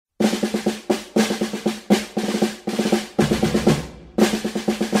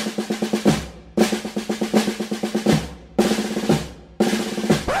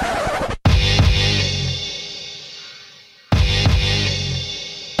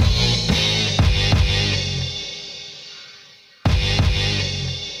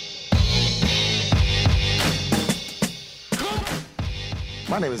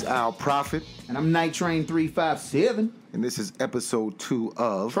name is Al Prophet. And I'm Night Train 357. And this is episode 2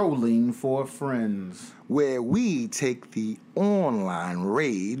 of Trolling for Friends, where we take the online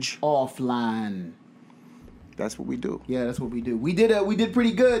rage offline. That's what we do. Yeah, that's what we do. We did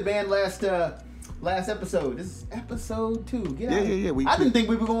pretty good, man, last episode. This is episode 2. Get out. Yeah. I didn't think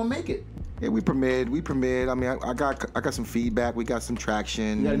we were gonna make it. Yeah, we premiered. I mean, I got some feedback. We got some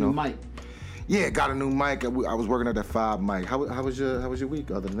traction. You got a new mic. Yeah, got a new mic. I was working at that 5 mic. How was your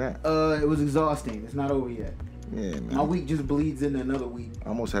week? Other than that, it was exhausting. It's not over yet. Yeah, man. My week just bleeds into another week. I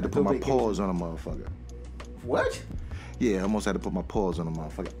almost had to put my paws on a motherfucker. What? Yeah, I almost had to put my paws on a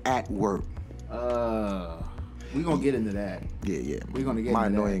motherfucker at work. We gonna get into that. Yeah. We're gonna get my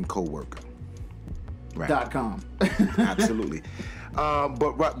into annoying coworker. Right. .com. Absolutely.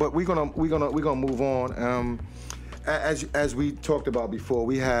 But we're gonna move on. As we talked about before,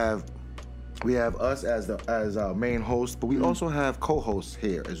 we have us as our main host, but we also have co-hosts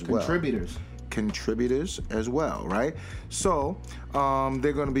here as well. Contributors as well, right? So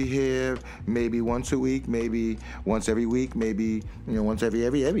they're going to be here maybe once a week, maybe once every week, maybe once every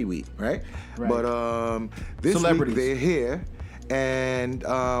week, right? But this week they're here, and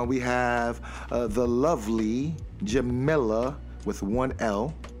we have the lovely Jamila with 1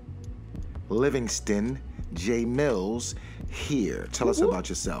 L Livingston J Mills here. Tell us about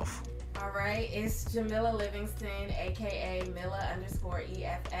yourself. All right, it's Jamila Livingston, aka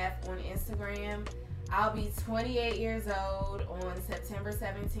Mila_EFF on Instagram. I'll be 28 years old on September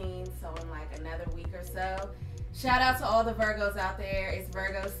 17th, so in like another week or so. Shout out to all the Virgos out there. It's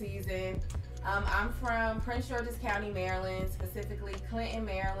Virgo season. I'm from Prince George's County, Maryland, specifically Clinton,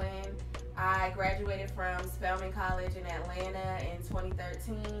 Maryland. I graduated from Spelman College in Atlanta in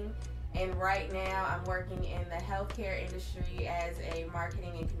 2013. And right now, I'm working in the healthcare industry as a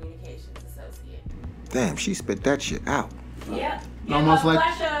marketing and communications associate. Damn, she spit that shit out. Yep. Almost like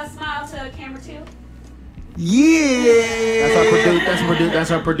flash a smile to camera 2. Yeah.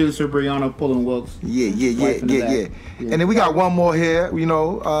 That's our producer, Brianna Pullen Wilkes. Yeah. And then we got one more here.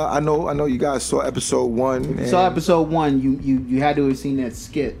 I know you guys saw episode 1. Saw episode 1. You had to have seen that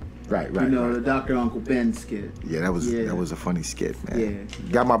skit. Right. The Dr. Uncle Ben skit. Yeah, that was a funny skit, man.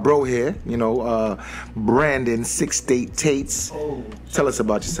 Yeah. Got my bro here, Brandon 6 State Tates. Oh. Tell us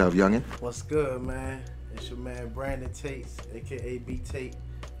about yourself, youngin. What's good, man? It's your man Brandon Tates, aka B Tate,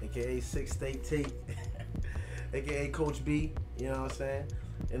 aka 6 State Tate, aka Coach B. You know what I'm saying?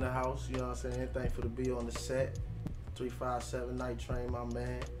 In the house, you know what I'm saying? Thankful to be on the set. 357 Night Train, my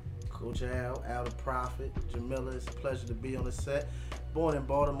man. Coach Al the Prophet, Jamila. It's a pleasure to be on the set. Born in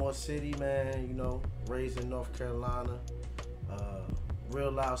Baltimore City, man, raised in North Carolina.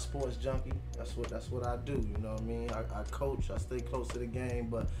 Real loud sports junkie. That's what I do, you know what I mean? I coach, I stay close to the game,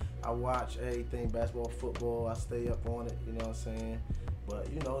 but I watch everything, basketball, football, I stay up on it, you know what I'm saying? But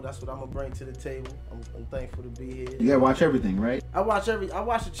that's what I'm gonna bring to the table. I'm thankful to be here. You gotta watch everything, right? I watch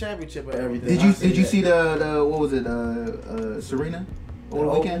the championship of everything. Did you see the what was it, Serena over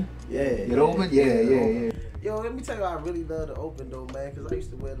the weekend? Yeah. The Open? Yeah. Yo, let me tell you, I really love the Open though, man, because I used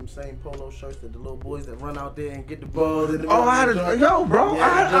to wear them same polo shirts that the little boys that run out there and get the ball. With the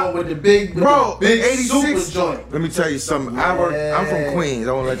big, big 86 joint. Let me tell you something. I'm from Queens.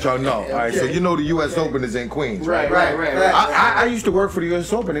 I want to let y'all know. All right, so the U.S. Open is in Queens, right? I used to work for the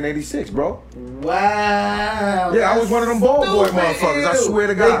U.S. Open in '86, bro. Wow. Yeah, I was one of them ball boy motherfuckers. I swear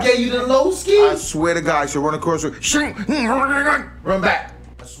to God. They gave you the low ski? I swear to God. I should run across the run back.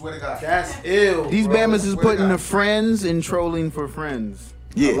 I swear to God. That's ill. These Bamas is putting the friends in Trolling for Friends.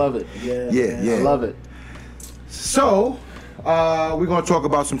 Yeah. I love it. Yeah. I love it. So, we're going to talk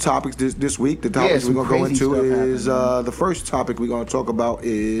about some topics this week. The topics we're going to go into is, the first topic we're going to talk about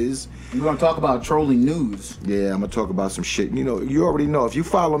is... We're going to talk about trolling news. Yeah, I'm going to talk about some shit. You already know. If you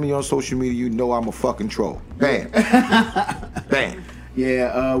follow me on social media, you know I'm a fucking troll. Bam. Bam.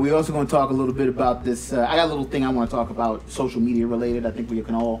 Yeah, we're also going to talk a little bit about this. I got a little thing I want to talk about, social media related. I think we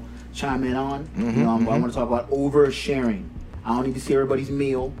can all chime in on. I want to talk about oversharing. I don't need to see everybody's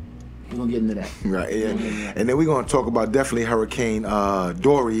meal. We're going to get into that. Right, yeah. And then we're going to talk about definitely Hurricane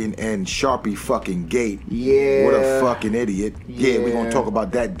Dorian and Sharpie fucking Gate. Yeah. What a fucking idiot. Yeah, we're going to talk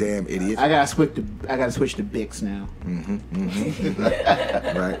about that damn idiot. I got to switch to Bix now.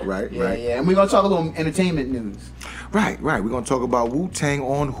 Right. Yeah. And we're going to talk a little entertainment news. Right. We're going to talk about Wu-Tang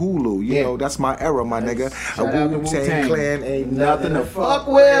on Hulu. You know, that's my era, my nigga. A Wu-Tang Clan ain't nothing to fuck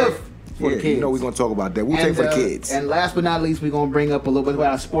with. For the kids. We're going to talk about that. Wu-Tang for the kids. And last but not least, we're going to bring up a little bit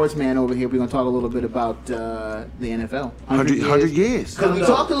about our sportsman over here. We're going to talk a little bit about the NFL. 100 years. Because we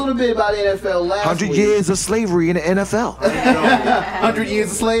talked a little bit about NFL last 100 week. 100 years of slavery in the NFL. 100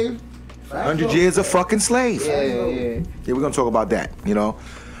 years a slave? 100 years of fucking slave. Yeah. Yeah, we're gonna talk about that, you know.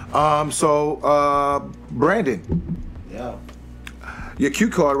 Brandon, Yeah. your cue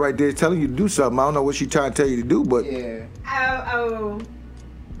card right there is telling you to do something. I don't know what she's trying to tell you to do, but Yeah. Oh,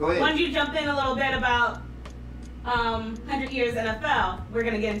 Go why ahead. don't you jump in a little bit about 100 years NFL? We're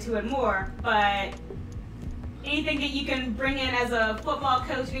gonna get into it more, but anything that you can bring in as a football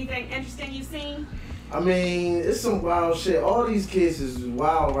coach? Anything interesting you've seen? I mean, it's some wild shit. All these kids is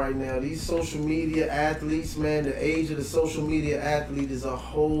wild right now. These social media athletes, man, the age of the social media athlete is a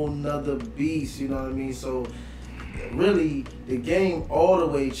whole nother beast, you know what I mean? So, really, the game all the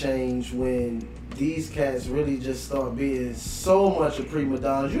way changed when these cats really just start being so much of prima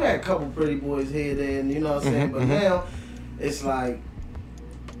donnas. You had a couple pretty boys here, there, and you know what I'm saying? But now, it's like,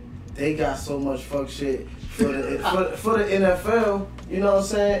 they got so much fuck shit for the NFL, you know what I'm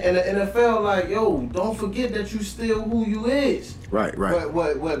saying? And the NFL, like, yo, don't forget that you still who you is. right.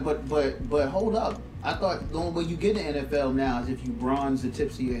 But hold up. I thought the only way you get in the NFL now is if you bronze the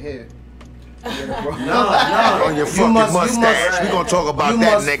tips of your hair. No. On your fucking mustache. We're gonna talk about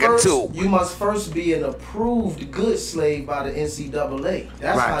that nigga too. You must first be an approved good slave by the NCAA.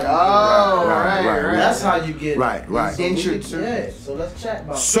 That's Right. how you get Right. That's how you get Right. So Indentured yeah. So let's chat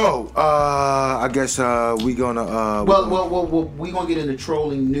about So, I guess we gonna Well, we gonna get into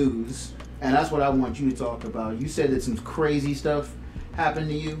trolling news, and that's what I want you to talk about. You said that some crazy stuff happened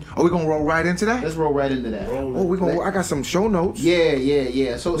to you. Are we gonna roll right into that? Let's roll right into that. Oh, we gonna. I got some show notes.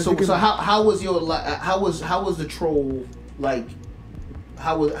 Yeah. So Let's get how was your how was the troll like?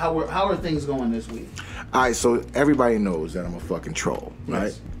 How are things going this week? All right, so everybody knows that I'm a fucking troll, right?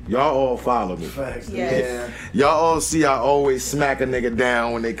 Yes. Y'all all follow me. facts. Yes. Y'all all see I always smack a nigga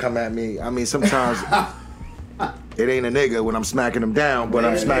down when they come at me. I mean, sometimes it ain't a nigga when I'm smacking them down, but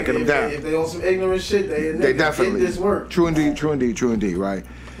I'm smacking them down. If they on some ignorant shit, They definitely. get this work. True indeed, right?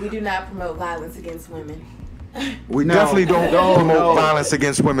 We do not promote violence against women. We No. definitely don't No, promote no. violence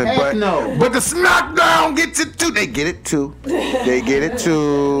against women, Heck but no. but the smackdown gets it too. They get it too. They get it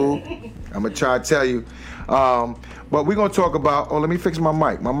too. I'm gonna try to tell you. But we're gonna talk about. Oh, let me fix my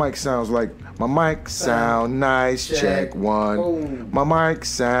mic. My mic sounds like. My mic sound nice. Check one. Oh. My mic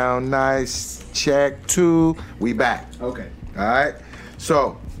sound nice. Check two. We back. Okay. All right.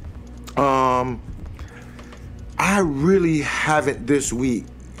 So, I really haven't this week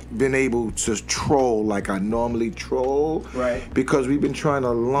been able to troll like I normally troll. Right. Because we've been trying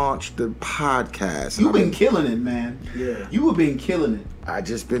to launch the podcast. You've been killing it, man. Yeah. You have been killing it. I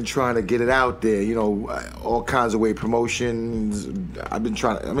just been trying to get it out there, you know, all kinds of way promotions. I've been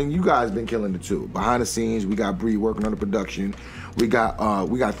trying to, I mean, you guys been killing it too. Behind the scenes, we got Bree working on the production. We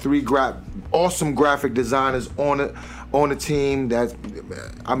got three awesome graphic designers on the team. That,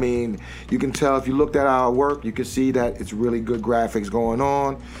 I mean, you can tell if you looked at our work, you can see that it's really good graphics going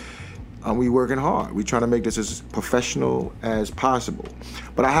on. We working hard. We trying to make this as professional as possible.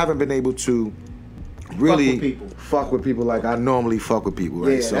 But I haven't been able to really fuck with people like I normally fuck with people.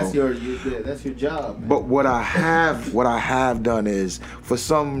 Right? Yeah, So, that's your job, man. but what I have done is, for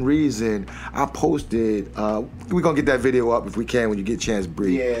some reason, I posted. We're gonna get that video up if we can when you get a chance,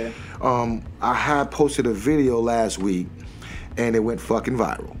 Bree. Yeah. I had posted a video last week, and it went fucking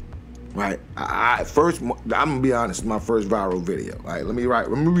viral. Right. I'm gonna be honest. My first viral video. All right. Let me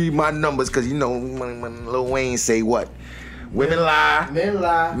read my numbers, because you know when Lil Wayne say what? Women lie. Men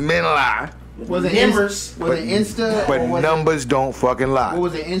lie. Men lie. Was it Numbers. Was it Insta? But or was numbers don't fucking lie. What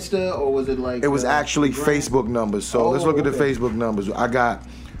was it, Insta, or was it like? It was actually Instagram? Facebook numbers. So let's look at the okay. Facebook numbers. I got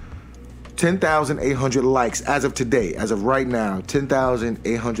 10,800 likes as of today. As of right now,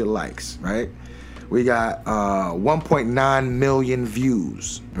 10,800 likes, right? We got 1.9 million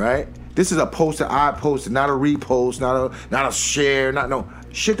views, right? This is a post that I posted, not a repost, not a share, no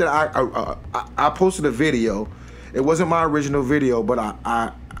shit that I posted a video. It wasn't my original video, but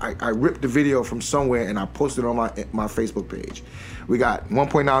I ripped the video from somewhere and I posted it on my Facebook page. We got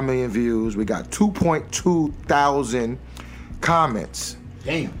 1.9 million views. We got 2.2 thousand comments.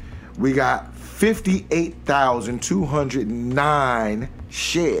 Damn. We got 58,209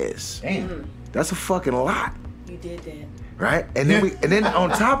 shares. Damn. That's a fucking lot, You did that. right? And then on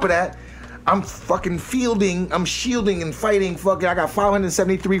top of that, I'm fucking I'm shielding and fighting fucking. I got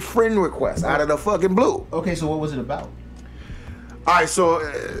 573 friend requests out of the fucking blue. Okay, so what was it about? All right, so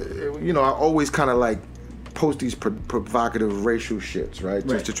you know, I always kind of like post these provocative racial shits, right?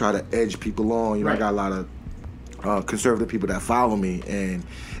 Just to try to edge people on. You know, I got a lot of conservative people that follow me, and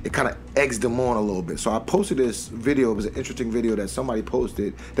it kind of eggs them on a little bit. So I posted this video. It was an interesting video that somebody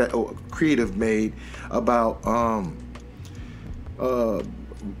posted that creative made about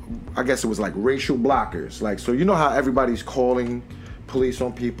I guess it was like racial blockers. Like, so you know how everybody's calling police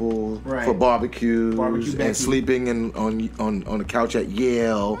on people Right. for barbecues Barbecue Becky. and sleeping on the couch at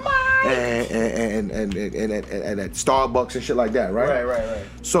Yale and at Starbucks and shit like that, right? Right.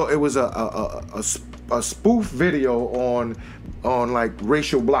 So it was a spoof video on like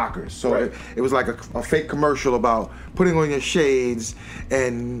racial blockers. So Right. it was like a fake commercial about putting on your shades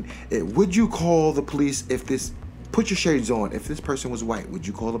and would you call the police if this. Put your shades on. If this person was white, would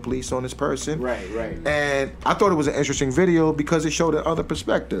you call the police on this person? Right. And I thought it was an interesting video because it showed the other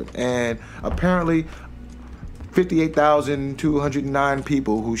perspective. And apparently, 58,209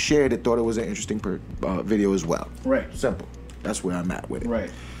 people who shared it thought it was an interesting video as well. Right. Simple. That's where I'm at with it. Right.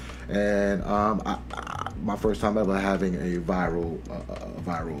 And my first time ever having a viral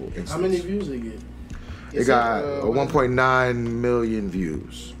instance. How many views they get? It got 1.9 million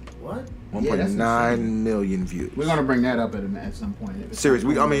views. What? 1.9 million views. We're gonna bring that up at some point.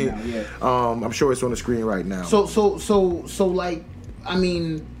 Seriously, Yeah. I'm sure it's on the screen right now. So like, I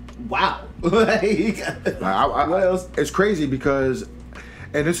mean, wow. Like, what else? It's crazy because,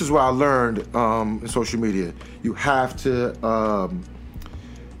 and this is what I learned in social media. You have to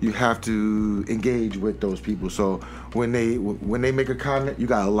engage with those people. So when they make a comment, you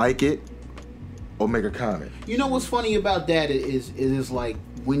gotta like it or make a comment. You know what's funny about that is like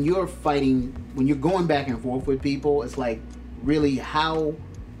when you're fighting, when you're going back and forth with people, it's like really how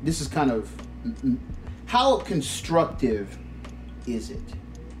constructive is it?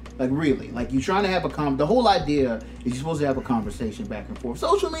 Like really, like you're trying to have the whole idea is you're supposed to have a conversation back and forth.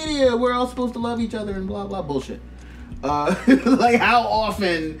 Social media, we're all supposed to love each other and blah blah bullshit. Like how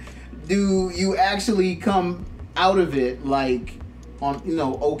often do you actually come out of it like on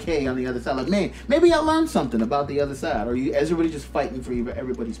okay on the other side? Like, man, maybe I learned something about the other side, or is everybody just fighting for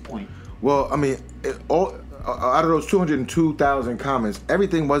everybody's point? Well, I mean, out of those 202,000 comments,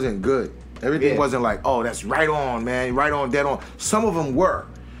 everything wasn't good. Everything wasn't like, oh, that's right on, man, right on, dead on. Some of them were,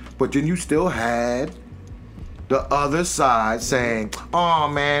 but then you still had the other side saying, oh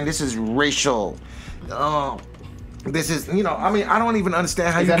man, this is racial. This is, I mean, I don't even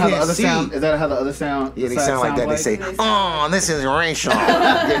understand how you can't see. Is that how the other sound? Yeah, they sound like that. They say, oh, this is racial.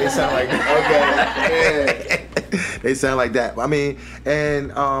 Yeah, they sound like that. Okay. Yeah. They sound like that. I mean,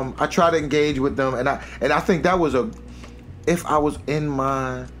 and I try to engage with them, and I think that was if I was in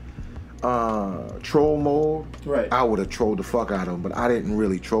my troll mode, right, I would have trolled the fuck out of them, but I didn't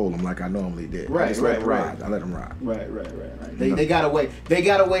really troll them like I normally did. Right, I just let them ride. I let them ride. Right. They got away. They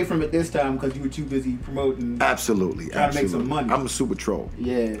got away from it this time because you were too busy promoting. Absolutely. Trying to make some money. I'm a super troll.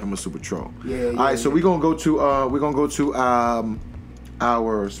 Yeah. I'm a super troll. Yeah. All right, so we're gonna go to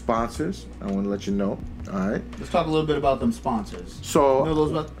our sponsors. I want to let you know. All right. Let's talk a little bit about them sponsors. So you know those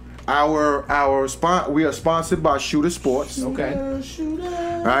about? We are sponsored by Shooter Sports. Okay. All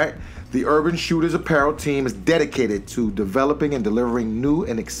right. The Urban Shooters Apparel team is dedicated to developing and delivering new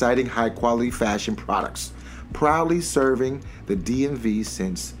and exciting high-quality fashion products, proudly serving the DMV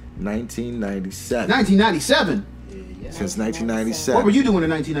since 1997. 1997? Since 1997. What were you doing in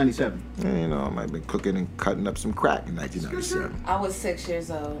 1997? I might have been cooking and cutting up some crack in 1997. I was 6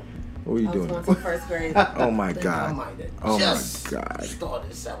 years old. What were you doing? I was going to first grade. Oh my God. Oh my God.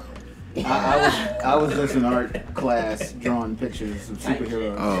 Started selling. I was just in art class drawing pictures of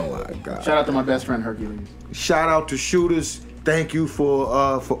superheroes. Oh my God. Shout out to my best friend Hercules. Shout out to Shooters. Thank you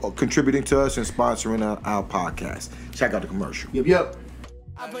for contributing to us and sponsoring our podcast. Check out the commercial. Yep.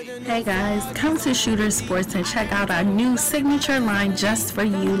 Hey guys, come to Shooter Sports and check out our new signature line just for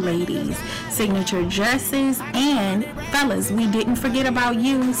you ladies. Signature dresses and fellas, we didn't forget about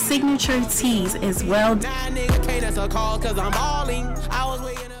you. Signature tees as well.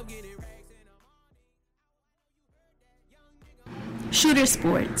 Shooter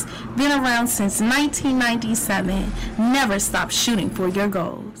Sports, been around since 1997. Never stop shooting for your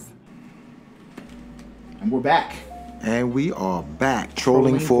goals. And we're back. And we are back.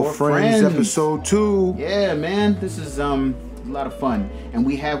 Trolling for Friends, episode 2. Yeah, man. This is a lot of fun. And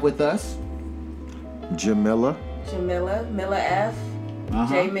we have with us Jamila, Milla F,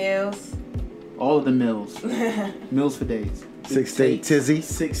 J Mills. All of the Mills. Mills for days. Six Tate Tizzy.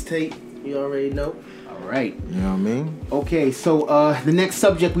 Six Tate, you already know. All right. You know what I mean? Okay, so the next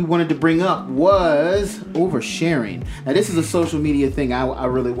subject we wanted to bring up was oversharing. Now, this is a social media thing I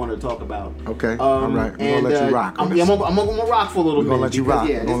really want to talk about. Okay, all right. We're going to let you rock. I'm going to rock for a little bit. We're going to let you rock.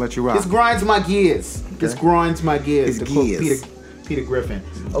 We're going to let you rock. This grinds my gears. Okay. This grinds my gears. His to quote gears. Peter Griffin.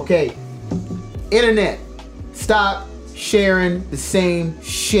 Okay, internet, stop sharing the same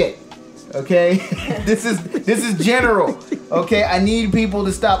shit. Okay? This is general. Okay? I need people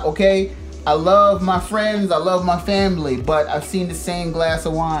to stop, okay? I love my friends, I love my family, but I've seen the same glass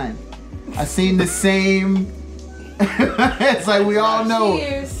of wine. I've seen the same It's like we all know.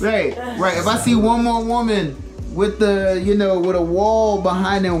 Cheers. Right. If I see one more woman with with a wall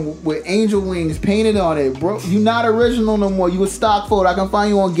behind them with angel wings painted on it, bro, you not original no more. You a stock photo. I can find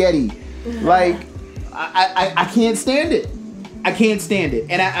you on Getty. Like, I can't stand it. I can't stand it.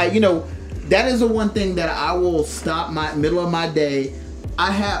 And I that is the one thing that I will stop my middle of my day.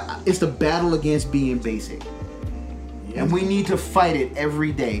 It's the battle against being basic. And we need to fight it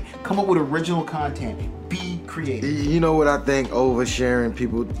every day. Come up with original content. Be creative. You know what I think? Oversharing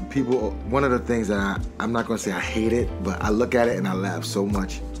people. One of the things that I'm not gonna say I hate it, but I look at it and I laugh so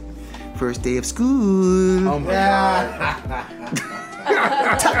much. First day of school. Oh my God.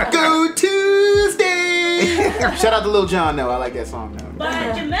 Taco Tuesday. Shout out to Lil Jon though. I like that song though.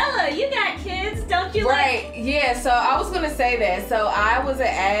 But Jamila, you got kids, don't you? Right, yeah, so I was gonna say that. So I was an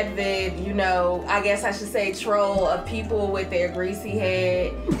avid, I guess I should say troll of people with their greasy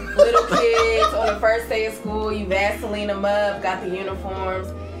head, little kids on the first day of school, you Vaseline them up, got the uniforms.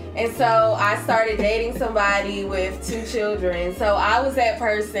 And so I started dating somebody with 2 children. So I was that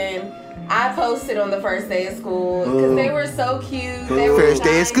person. I posted on the first day of school because they were so cute. They were First day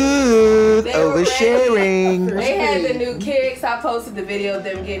of nice. school. They were Oversharing. They had the new kicks. I posted the video of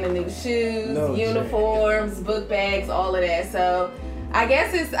them getting the new shoes, uniforms, book bags, all of that. So I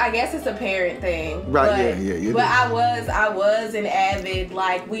guess it's a parent thing. Right, But, yeah. But I was an avid,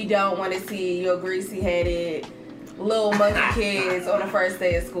 like, we don't want to see your greasy headed little monkey kids on the first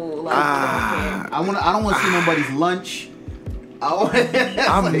day of school. Like, I don't want to see nobody's lunch.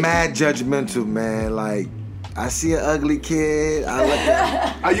 I'm mad judgmental, man. Like, I see an ugly kid. I look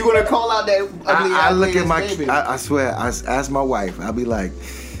at. Are you gonna call out that ugly? I look at my. baby? I swear. I ask my wife. I'll be like,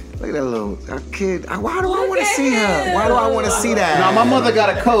 look at that little kid. Why do I want to see her? Why do I want to see that? No, my mother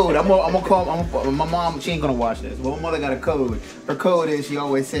got a code. I'm gonna call. My mom. She ain't gonna watch this. But my mother got a code. Her code is she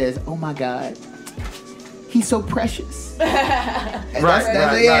always says, "Oh my God, he's so precious." Right. You know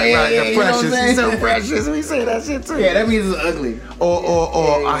what I'm Precious. saying? He's so precious. We say that shit too. Yeah, that means it's ugly.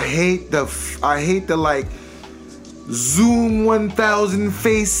 Or I hate the like Zoom 1000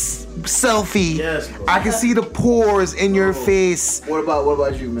 face selfie. Yes, bro. I can see the pores in your face. What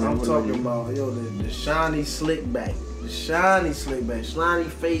about you, man? I'm What talking about about the shiny slick back. The shiny slick back. Shiny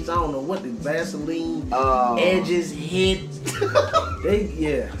face. I don't know what the Vaseline edges hit.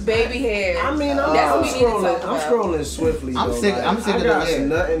 baby hair. I mean, That's what we need to talk I'm about. scrolling swiftly. I'm though. sick Like, of I got that.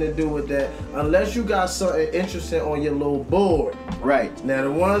 nothing to do with that unless you got something interesting on your little board. Right. Now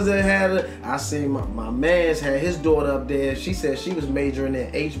the ones that had I seen my man's had his daughter up there. She said she was majoring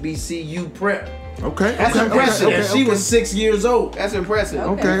in HBCU prep. Okay. That's okay, impressive. okay, And she was 6 years old. That's impressive.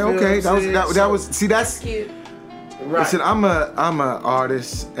 Okay. That was. See, that's. Cute. Right. Listen, I'm a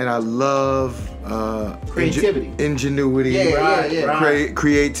artist and I love Creativity. ingenuity, Right.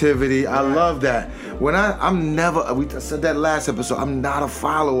 creativity. I love that. When I'm never. We said that last episode. I'm not a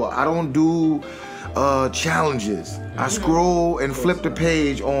follower. I don't do challenges. I scroll and flip the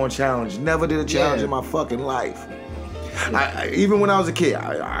page on challenge. Never did a challenge in my fucking life. Even when I was a kid,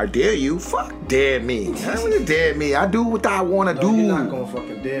 I dare you. Fuck dare me. I don't really dare me. I do what I want to do. You're not gonna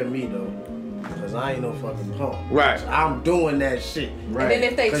fucking dare me though. Cause I ain't no fucking punk. Right. I'm doing that shit. And then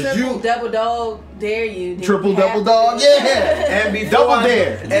if they 'Cause triple, you- double dog dare you. then Triple you have double to dog. do it. Yeah. And before Double I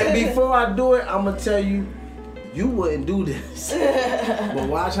dare. And before I do it, I'm gonna tell you, you wouldn't do this. But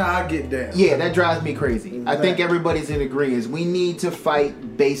watch how I get down. Yeah, that drives me crazy. I think everybody's in agreement. We need to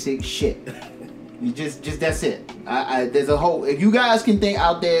fight basic shit. You just that's it. There's a whole. If you guys can think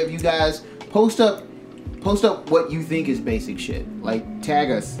out there, if you guys post up what you think is basic shit. Like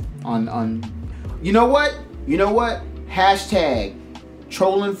tag us on. You know what? Hashtag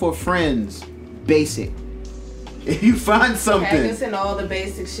trolling for friends. Basic. If you find Tag something. us in all the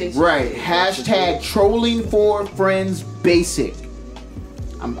basic shit. Right. Hashtag trolling for friends basic.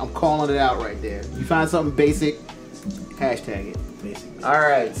 I'm calling it out right there. You find something basic, hashtag it. Basically. All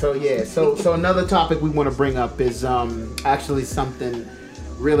right. So yeah. So another topic we want to bring up is actually something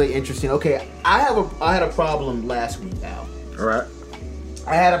really interesting. Okay. I had a problem last week, Al. All right.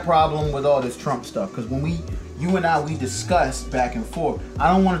 I had a problem with all this Trump stuff because when you and I discussed back and forth.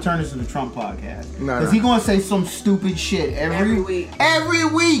 I don't want to turn this into a Trump podcast because he's gonna say some stupid shit every week. Every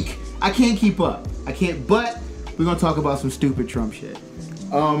week, I can't keep up. I can't. But we're gonna talk about some stupid Trump shit.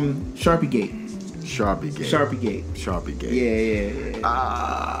 Sharpiegate. Yeah.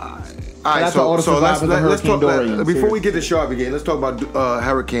 All right, out to all the so let's survivors of talk. Hurricane Dorian, Before we get to seriously. Sharpiegate, let's talk about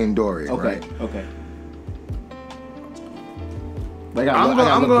Hurricane Dorian. Okay. Right? Okay.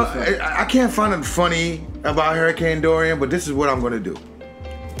 I can't find it funny about Hurricane Dorian, but this is what I'm gonna do.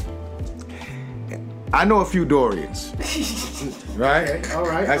 I know a few Dorians. Right? Okay, all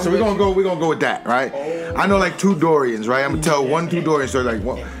right. So we're gonna go with that, right? I know like 2 Dorians, right? I'm gonna tell 2 Dorians. So like,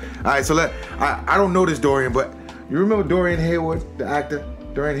 one. All right. So I don't know this Dorian, but you remember Dorian Haywood, the actor?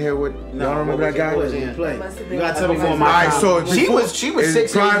 Dorian Haywood. No, Y'all don't remember that guy? You gotta tell me before my Alright, time. so she was 6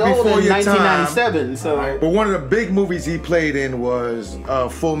 years probably old before in your 1997. So But one of the big movies he played in was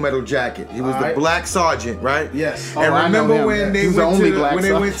Full Metal Jacket. He was the Alright. black sergeant, right? Yes. And I know remember him. when they He's the went only to black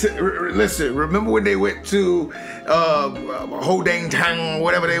listen, remember when they went to Ho Dang Tang,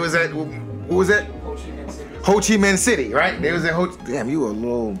 whatever they was at, what was that? Ho Chi Minh City, right? They was in damn, you a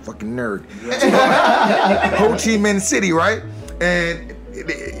little fucking nerd. Ho Chi Minh City, right? And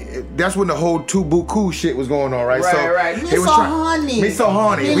that's when the whole Tu Buku shit was going on, right? Right. They was honey. Me so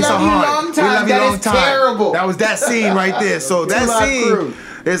horny. We love you long time. We love you That long is time. terrible. That was that scene right there. So that Two-Live scene, Crew.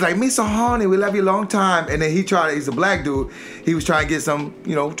 it's like me so horny. We love you long time. And then he's a black dude. He was trying to get some,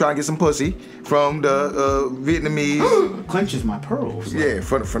 trying to get some pussy from the Vietnamese. clenches my pearls. Yeah,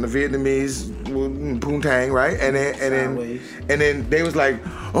 from the Vietnamese poontang, right? And then they was like,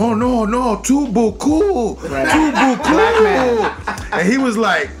 oh no, Tu Buku, Tu Buku. And he was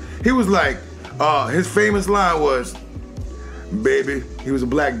like, his famous line was, baby, he was a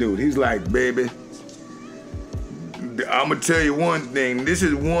black dude. He's like, baby, I'm gonna tell you one thing. This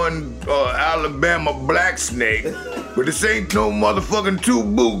is one Alabama black snake, but this ain't no motherfucking Tu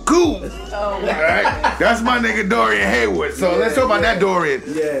Buku. Oh, All right, that's my nigga Dorian Haywood. So let's talk about that Dorian.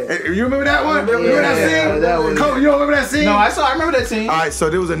 Yeah. You remember that one? remember Remember that that. scene? That was- Cole, you don't remember that scene? No, I remember that scene. All right, so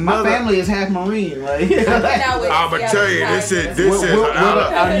there was My another. family is half Marine. Like, I'ma tell you, this is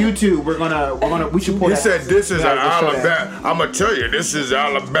on YouTube. We should pull He that. said this is an Yeah, we'll show that. Alabama. I'ma tell you, this is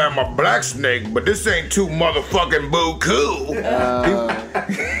Alabama black snake, but this ain't too motherfucking buku.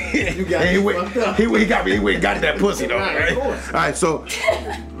 You got me fucked up. He got me. He went and got that pussy though, Right, right? of course. All right, so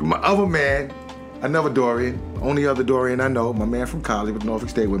my other man, another Dorian, only other Dorian I know, my man from Cali with Norfolk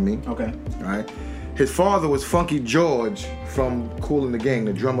State with me. Okay. All right, his father was Funky George from Kool and the Gang,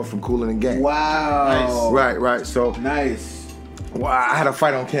 the drummer from Kool and the Gang. Wow. Right. So Nice. well, I had a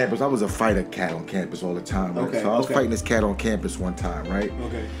fight on campus. I was a fighter cat on campus all the time. Right? Okay, So I was okay. fighting this cat on campus one time, right?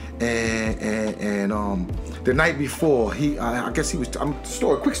 Okay. And the night before, I guess he was.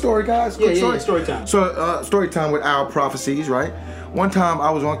 Quick story, guys. Yeah, Quick yeah, story time. So story time with Our Prophecies, right? One time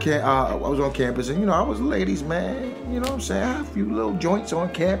I was on campus, and I was ladies, man. You know what I'm saying? I had a few little joints on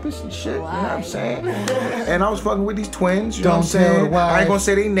campus and shit. You know what I'm saying? And I was fucking with these twins. You know what I'm Don't tell saying? the wife. I ain't gonna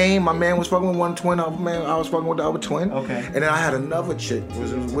say their name. My man was fucking with one twin. I was fucking with the other twin. Okay. And then I had another chick,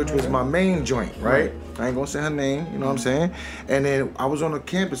 which was my main joint, right? I ain't gonna say her name. You know what I'm saying? And then I was on the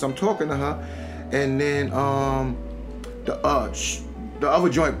campus. I'm talking to her, and then the other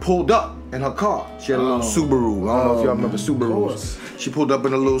joint pulled up in her car. She had a little Subaru. I don't know if y'all remember Subarus. course. She pulled up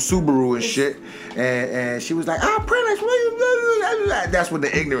in a little Subaru and shit, and she was like, Prentice, that's when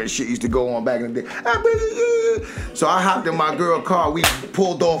the ignorant shit used to go on back in the day. So I hopped in my girl car. We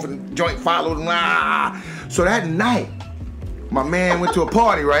pulled off and joint followed. So that night, my man went to a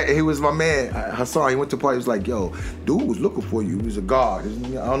party, right? And he was my man, Hassan. He went to a party. He was like, yo, dude was looking for you. He was a guard.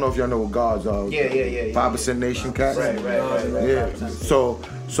 I don't know if y'all know what guards are. Yeah. 5% Nation cats. Right. Yeah. So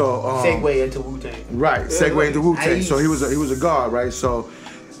Segue into Wu-Tang. right, segue into Wu-Tang. Nice. So he was a guard, right? So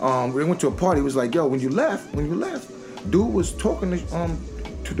we went to a party. He was like, yo, when you left, dude was talking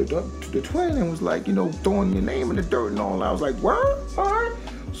to the twin and was like, throwing your name in the dirt and all. I was like, word, all right.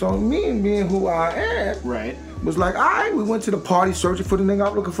 So me and being who I am, Right. was like, all right, we went to the party searching for the nigga. I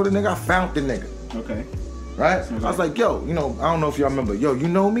was looking for the nigga. I found the nigga. Okay. Right? I was like, yo, I don't know if y'all remember. Yo, you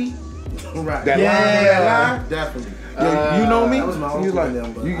know me? Right. That line? Definitely. Yo, you know me? That was my He was uncle and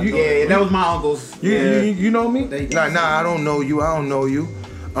them, but I know- Yeah, that was my uncle's. You know me? They- Nah, I don't know you. I don't know you.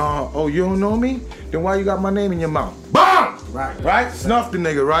 Oh, you don't know me? Then why you got my name in your mouth? BAM! Right? Snuff the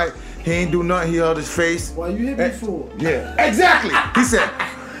nigga, right? He ain't do nothing. He held his face. Why you hit me for? Yeah, exactly. He said,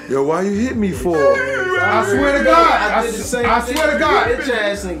 yo, why you hit me for? I swear to God. I did the same I thing. swear to God. Bitch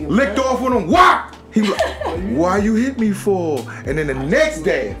ass nigga, Licked man. off with him. Whop! He was like, why you hit me for? And then the next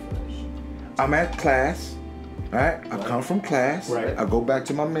day, I'm at class. Right? I come from class. Right. I go back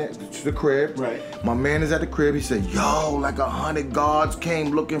to my man to the crib. Right. My man is at the crib. He said, yo, like 100 guards came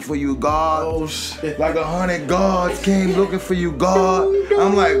looking for you, God. Oh shit. Like 100 guards came looking for you, God.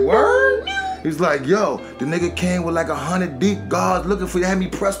 I'm like, word? He's like, yo, the nigga came with like 100 deep guards looking for you. Had me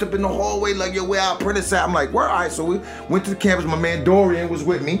pressed up in the hallway like, yo, where our apprentice at? I'm like, where? All right, so we went to the campus. My man Dorian was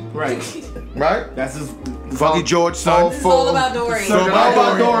with me, Right. right? That's his. Funky George son. It's all about Dorian. So All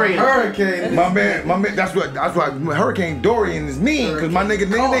about Dorian. Hurricane. My man, that's why Hurricane Dorian is mean, cause my nigga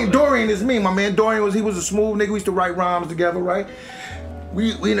named Dorian is mean. My man Dorian was a smooth nigga. We used to write rhymes together, right?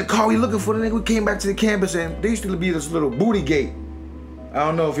 we in the car, we looking for the nigga. We came back to the campus, and there used to be this little booty gate. I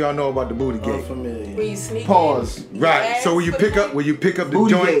don't know if y'all know about the booty gate. Familiar. Where you sneak Pause. in. Right. Yes, So when you for pick the up the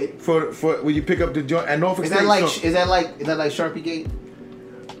Booty joint gate. for when you pick up the joint at Norfolk Is State. that like so- is that like Sharpie Gate?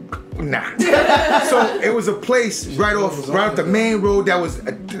 Nah. So it was a place right off the main road that was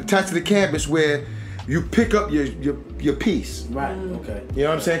attached to the campus where you pick up your piece. Right. Okay. You know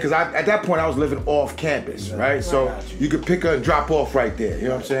what I'm saying? Because at that point I was living off campus, right? So you could pick up and drop off right there. You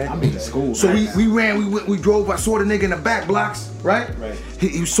know what I'm saying? I'm in school. So we ran, we drove. I saw the nigga in the back blocks, right? Right.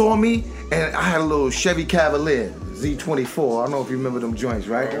 He saw me, and I had a little Chevy Cavalier Z24. I don't know if you remember them joints,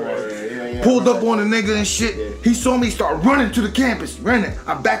 right? Yeah. Pulled up on the nigga and shit. He saw me start running to the campus, running.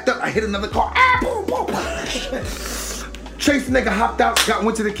 I backed up. I hit another car. Boom, boom, boom. Chased the nigga, hopped out,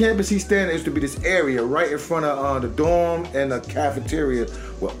 went to the campus. He's standing. There used to be this area right in front of the dorm and the cafeteria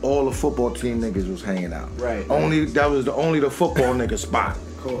where all the football team niggas was hanging out. Right. That was only the football nigga spot.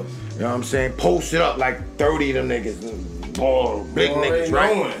 Of course. You know what I'm saying? Posted up like 30 of them niggas. All big Already niggas,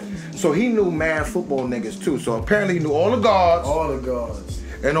 right? knowing. So he knew mad football niggas too. So apparently he knew all the guards All the guards.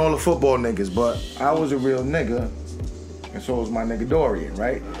 and all the football niggas. But I was a real nigga, and so was my nigga Dorian,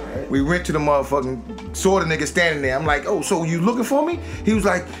 right? We went to the motherfucking, saw the nigga standing there. I'm like, oh, so you looking for me? He was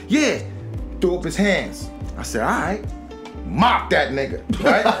like, yeah. Threw up his hands. I said, all right. Mop that nigga,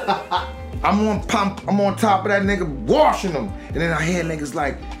 right? I'm on top of that nigga washing him. And then I hear niggas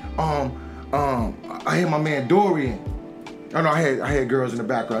like, I hear my man Dorian. Oh no, I had girls in the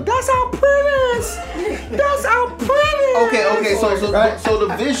background. That's our Prentice! That's our Prentice! Okay, so Right? so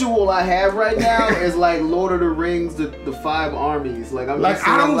the visual I have right now is like Lord of the Rings, the 5 armies. Like I'm Like just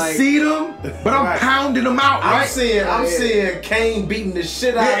I seeing, don't like, see them, but I'm Right. pounding them out, I'm right? seeing Kane beating the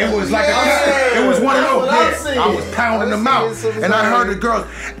shit out Yeah, of it was him. like Yeah. it was one of That's those. what I'm Yeah. seeing. I was pounding them out, seeing and I heard the somebody- girls.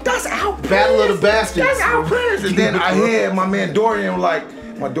 That's our Prentice. Battle of the Bastards. That's our Prentice. And then I hear my man Dorian like,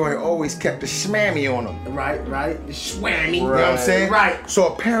 my Dorian always kept the shmammy on him. Right. The swammy. You know what I'm saying? Right. So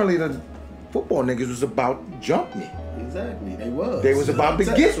apparently the football niggas was about to jump me. Exactly. They was. They was about to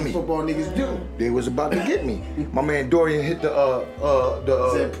That's get what me. Football niggas do. They was about to get me. My man Dorian hit the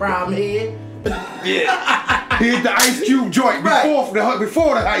Said prime head. he hit the Ice Cube joint before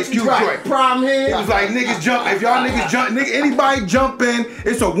the Ice Cube joint. Prime head. It was like niggas jump. If y'all niggas jump, anybody jump in,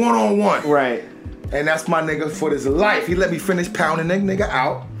 it's a one-on-one. Right. And that's my nigga for his life. He let me finish pounding that nigga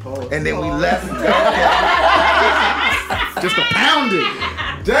out, and then we left. Just a pounding.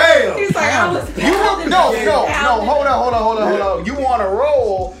 Damn. He's like, I was pounding No, him, hold pounding on. You on a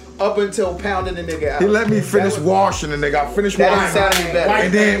roll up until pounding the nigga out. He let me finish washing the nigga. I finished That washing. didn't sound any better.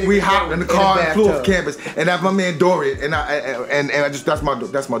 And then we hopped in the car and flew off bathtub. campus. And that's my man Dorian. And I just that's my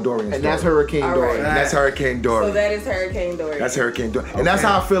Dorian. And that's story. Hurricane All Dorian. right. And that's Hurricane Dorian. So that is Hurricane Dorian. That's Hurricane Dorian. And that's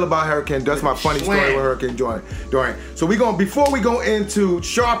how I feel about Hurricane. That's my funny story with Hurricane Dorian. So before we go into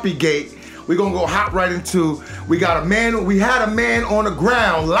Sharpie Gate, we're gonna go hop right into, we had a man on the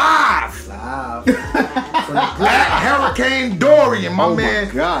ground live at Hurricane Dorian. My man,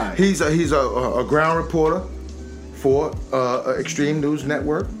 God. he's a ground reporter for Extreme News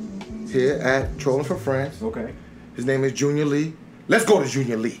Network here at Trolling for Friends. Okay. His name is Junior Lee. Let's go to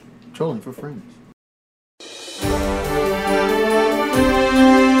Junior Lee. Trolling for friends.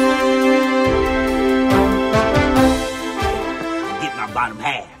 Get my bottom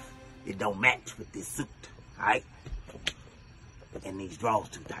half. It don't match with this suit, alright? And these drawers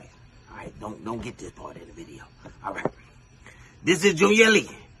too tight. Alright, don't get this part of the video. Alright. This is Junior Lee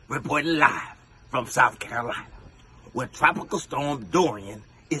reporting live from South Carolina, where Tropical Storm Dorian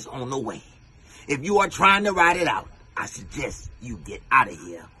is on the way. If you are trying to ride it out, I suggest you get out of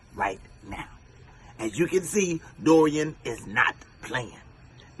here right now. As you can see, Dorian is not playing.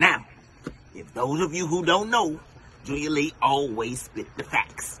 Now, if those of you who don't know, Junior Lee always spit the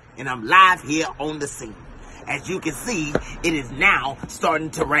facts. And I'm live here on the scene. As you can see, it is now starting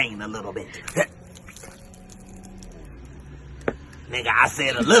to rain a little bit. Nigga, I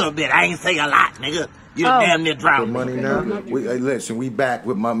said a little bit. I ain't say a lot, nigga. You damn near The drowned me. money now. Listen, we back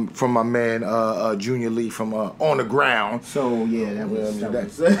with from my man Junior Lee from On the Ground. So yeah, that was.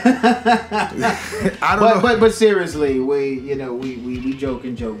 I don't know. But seriously, we joke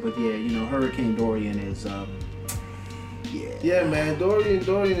and joke, but yeah, Hurricane Dorian is Yeah, man,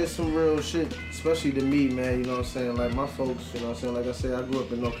 Dorian is some real shit, especially to me, man, you know what I'm saying? Like, my folks, you know what I'm saying? Like I said, I grew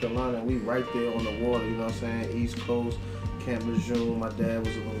up in North Carolina, and we right there on the water, you know what I'm saying? East Coast, Camp Lejeune, my dad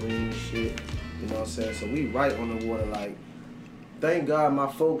was a Marine and shit, you know what I'm saying? So we right on the water, like, thank God my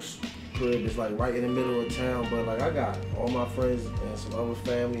folks crib is like right in the middle of town, but like I got all my friends and some other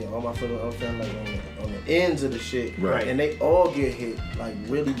family, and all my friends and other family like on the ends of the shit, Right. and they all get hit like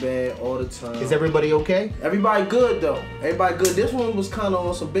really bad all the time. Is everybody okay? Everybody good though. Everybody good. This one was kind of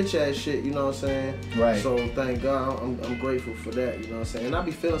on some bitch ass shit, you know what I'm saying? Right. So thank God, I'm grateful for that, you know what I'm saying? And I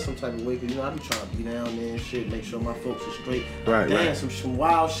be feeling some type of way, cause you know I be trying to be down there and shit, make sure my folks are straight. Right, Damn, right. some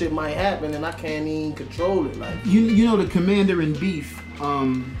wild shit might happen, and I can't even control it. Like, You know the commander in beef.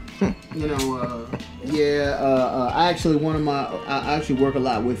 You know, I actually I actually work a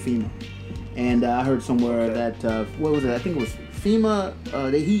lot with FEMA, and I heard somewhere that what was it? I think it was FEMA.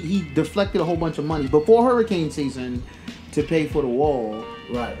 He deflected a whole bunch of money before hurricane season to pay for the wall.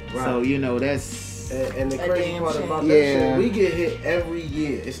 right. So you know that's. And the A crazy damn part shame. about that Yeah. shit, we get hit every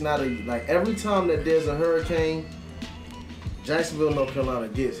year. It's not like every time that there's a hurricane, Jacksonville, North Carolina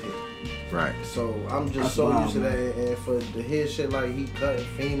gets hit. Right. So I'm just That's so wild, used to man. that, and for to hear shit like he cutting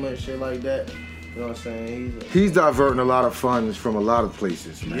FEMA and shit like that, you know what I'm saying? He's diverting a lot of funds from a lot of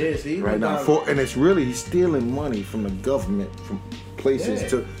places, man. Yes, he right was now. And it's really he's stealing money from the government, from places Yeah.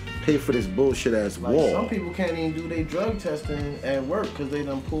 to pay for this bullshit ass Like wall. some people can't even do their drug testing at work because they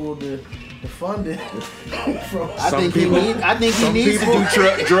done pulled the funding from. I think he needs Some to people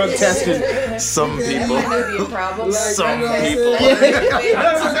do drug testing. Some That people. might not be a problem. Like, Some you know what I'm people.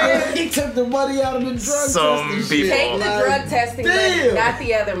 saying? He took the money out of the drug Some testing people. shit. Take the Like, drug testing damn. money, not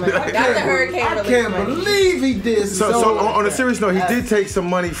the other money, not the hurricane I relief can't money. believe he did So on a like serious that. note, he did take some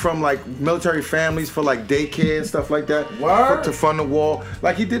money from like military families for like daycare and stuff like that. Word? To fund the wall.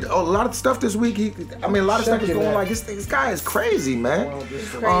 Like he did a lot of stuff this week. A lot of stuff is Checking going that. like this guy is crazy, man.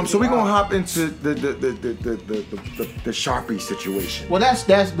 Well, So we're gonna hop into the Sharpie situation. Well, that's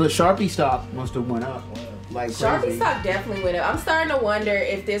the Sharpie stock must have went up like Sharpie crazy. stock definitely went up. I'm starting to wonder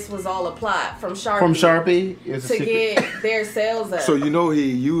if this was all a plot from Sharpie. From Sharpie is a to secret. get their sales up. So you know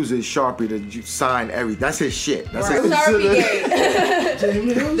he uses Sharpie to sign everything. That's his shit. That's Right. his Sharpie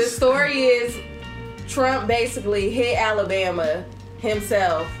Gate. The story is Trump basically hit Alabama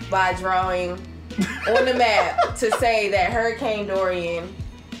himself by drawing on the map to say that Hurricane Dorian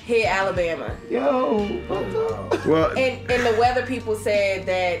hit Alabama. Yo, Well, And the weather people said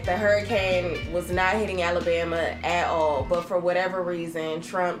that the hurricane was not hitting Alabama at all, but for whatever reason,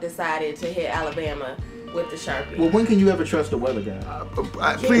 Trump decided to hit Alabama with the Sharpie. well, when can you ever trust the weather guy?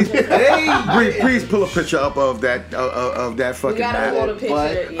 please pull a picture up of that we fucking gotta map. hold a picture.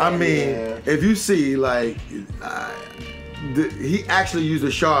 But, yeah. I mean, Yeah. if you see like, he actually used a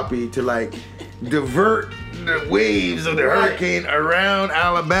Sharpie to like divert the waves of the hurricane around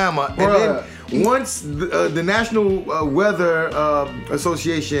Alabama, Bruh. and then once the National Weather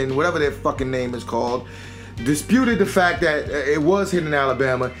Association, whatever their fucking name is called, disputed the fact that it was hitting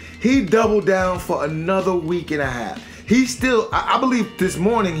Alabama, he doubled down for another week and a half. He still, I believe this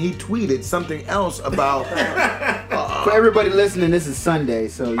morning he tweeted something else about. For everybody listening, this is Sunday,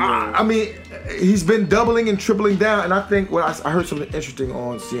 so yeah. I mean, he's been doubling and tripling down, and I think I heard something interesting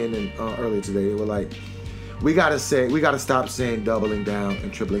on CNN earlier today. They were like, we gotta stop saying doubling down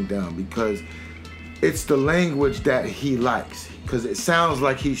and tripling down because it's the language that he likes. Because it sounds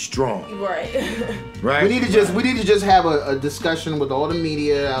like he's strong, Right. right? we need to just have a discussion with all the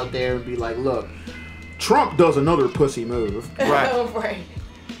media out there and be like, look, Trump does another pussy move. Right. Right.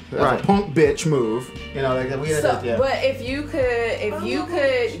 That's Right. a punk bitch move. You know, like we had So, that. Yeah. but if you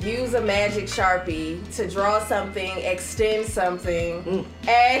could use a magic Sharpie to draw something, extend something,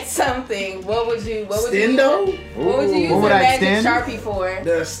 add something, what would you Stendo? what would you use What a would I magic extend? Sharpie for?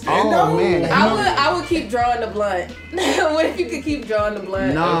 The Oh man, I would keep drawing the blunt. What if you could keep drawing the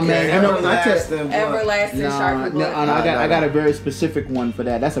blunt? Nah, Okay. man, you know, I tell- Everlasting blood. Everlasting Sharpie blunt. I got a very specific one for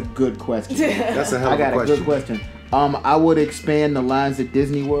that. That's a good question. That's a hell I of got a a good question. I would expand the lines at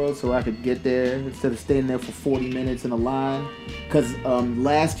Disney World so I could get there instead of staying there for 40 minutes in a line. Cause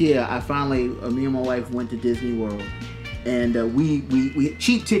last year I finally, me and my wife went to Disney World, and we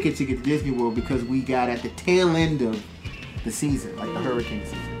cheap tickets to get to Disney World because we got at the tail end of the season, like the hurricane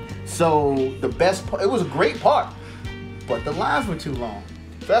season. So the best part, it was a great park, but the lines were too long.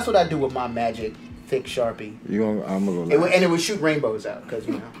 So that's what I do with my magic thick Sharpie. I'm gonna go. And it would shoot rainbows out, cause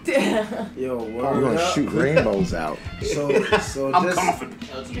you know. Yo, You're word gonna up. shoot rainbows out. So I'm just, confident.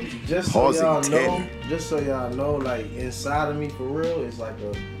 just so Pausing y'all 10. know, like inside of me for real, it's like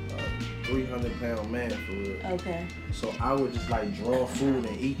a 300-pound man for real. Okay. So I would just like draw food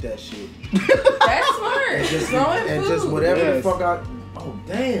and eat that shit. That's smart. And just, Drawing and food. just whatever Yes. the fuck I. Oh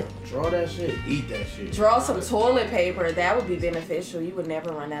damn, Draw that shit. Eat that shit. Draw some toilet paper. That would be beneficial. You would never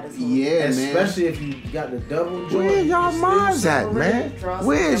run out of toilet Yeah, man. Especially if you got the double joint. Where y'all it's still minds at, separated. man? Draw some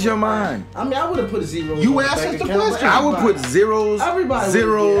Where's your paper. mind? I mean, I would have put a zero. You on asked bank us the account, question. but I would put zeros, Everybody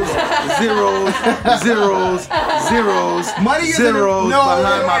zeros, zeros, Money is zeros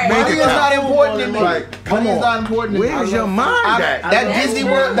behind my bank Money is not account. important to me. Like, come Money is on. not important to me. Where's your mind at? That That's Disney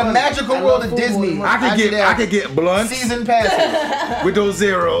true. World, the magical I world love of Disney. football. I could get blunts season passes. with those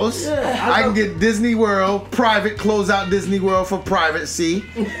zeros. Yeah, I can get Disney World private, close out Disney World for privacy.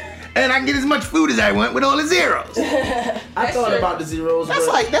 And I can get as much food as I want with all the zeros. I thought true. about the zeros. That's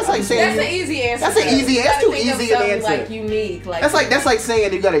but like That's saying an easy answer. That's an though. easy- You that's gotta too think of easy an something, answer. Like unique. Like that's like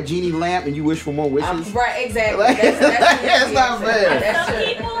saying you got a genie lamp and you wish for more wishes. right, exactly. Like, That's that's easy not answer. fair. That's Some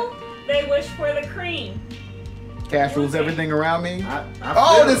true. people, they wish for the cream. Cash rules everything around me. I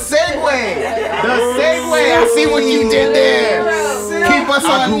Oh, feel the it. segue! The segue! I see what you did there. Keep us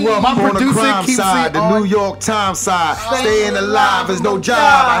I on. grew up My on the producer crime keeps side, it the on. New York Times side. Staying alive is no job.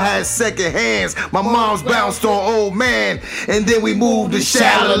 I had second hands. My mom's bounced on old man, and then we moved to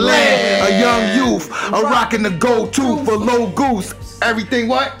Shallow Land. A young youth, a rocking the go-to for low goose. Everything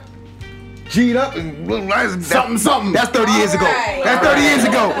what? G'd up and Something. That's 30 years ago. Alright. That's 30 years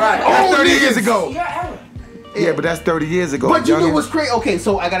ago. That's 30 years ago. Yeah. Yeah, but that's 30 years ago. But you Y'all know hear- what's crazy? Okay,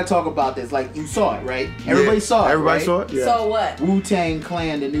 so I gotta talk about this. Like, you saw it, right? Everybody saw it. Everybody right? saw it? So what? Wu-Tang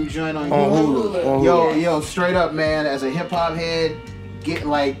Clan, the new joint on On Hulu. Hulu. On Yo, Hulu. yo, straight up, man. As a hip hop head, get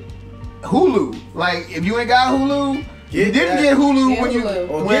like Hulu. Like, if you ain't got Hulu, you Get didn't that. get Hulu Get when you Hulu.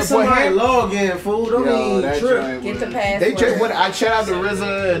 Or when get somebody him- log in, fool. Don't Yo, even that trip. joint Get was- the password. They just what I shout out to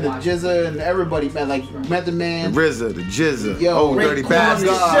RZA and the Jizza and everybody, man. Like Method Man. RZA, the Jizza, Yo, Old Raekwon Dirty the Bastard,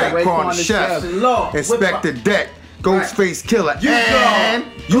 Chef, Raekwon Raekwon the the Chef, Chef. Law. Inspector Deck, Ghostface Killer, You and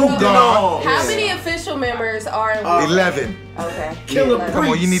gone. You Gone. Gone. How many official members are in 11. Okay. Killer Yeah, Come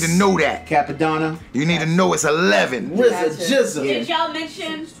on, you need to know that. Capadonna, You need to know it's 11. RZA, Gotcha. Jizza. Did y'all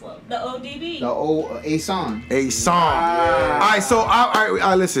mention the ODB? the old Ason. A song. All right, so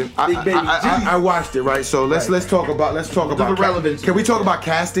I listen. Big Baby I watched it, right? So let's talk about The relevance. Can we talk about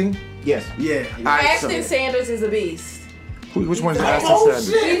casting? Yes. Yeah. All right, so- Ashton Sanders is a beast. which one's Ashton Oh, Sanders?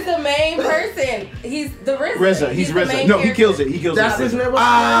 shit. He's the main person. He's the RZA. RZA, he's the RZA. main No, he character. kills it. He kills That's it. his name.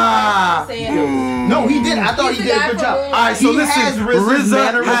 Ah. Sanders. No, he did. I thought He's he the did a guy good from job. Moon. All right, so He has listen. RZA's RZA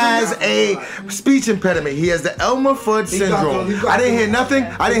mannerisms. has a speech impediment. He has the Elmer Fudd syndrome. I didn't hear nothing.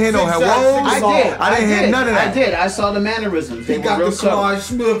 I didn't hear no Six hellos. shots, I didn't hear none of that. I did. I saw the mannerisms. They He were got real the subtle. Clyde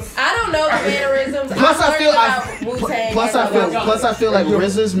Smith. I don't know the mannerisms. Plus, I feel about Wu-Tang. plus I feel like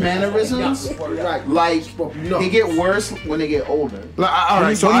RZA's mannerisms, Right. like No. they get worse when they get older. Like, all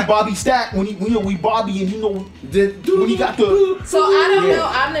right, so when he I, Bobby Stack, when we Bobby, and you know Did when he got the So I don't Yeah. know.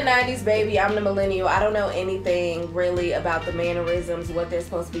 I'm the 90s baby. I'm the millennial. I don't know anything really about the mannerisms, what they're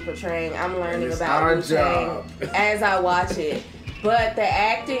supposed to be portraying. I'm learning It's about our Wu-Tang job. as I watch it. But the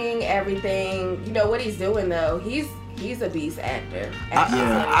acting, everything, you know what he's doing though. He's a beast actor.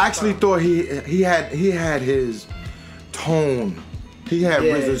 I actually thought he had his tone. He had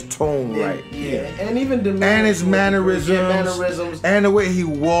Yeah. RZA's tone right. Yeah. And even the And his mannerisms, Yeah, mannerisms. and the way he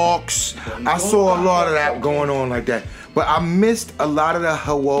walks. I saw a lot of that going on like that. But I missed a lot of the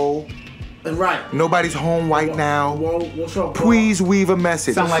hello. And right. Nobody's home right now. What's up, Please weave a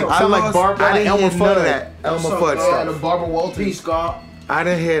message. sound like I like Barbara. I didn't Elmer hear none of Fudd. that Elmer What's up, Fudd man? the stuff. Barbara Walters. Peace, God. I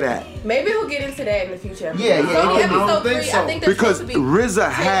didn't hear that Maybe we'll get into that in the future. Yeah, yeah. So I don't episode think 3, so. I think there's because supposed to be RZA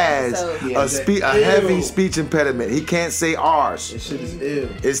 10 has episodes. a heavy Ew. speech impediment. He can't say R's. This shit is ill.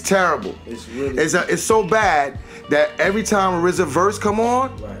 It's terrible. It's really. It's so bad that every time a RZA verse come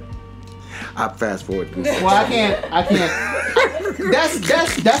on, Right. I fast forward. Well, I can't.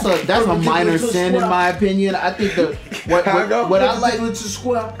 That's a minor sin in my opinion. I think what I like. to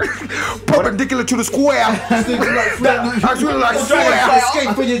square. Perpendicular to the square. Actually, like square.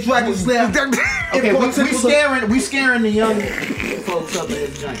 Escape for your dragon slayer. Okay, we scaring the young folks up in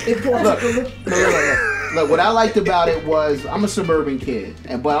this joint. Look, what I liked about it was I'm a suburban kid,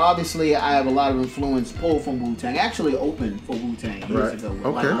 but obviously I have a lot of influence pulled from Wu-Tang. I actually opened for Wu-Tang years Right. ago with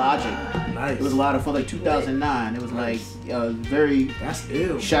Okay. like Logic. Nice. It was a lot of fun, like 2009. It was like very. That's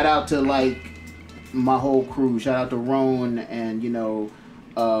ill. Shout out to like my whole crew. Shout out to Roan and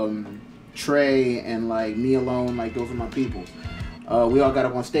Trey and like Me Alone. Like those are my people. We all got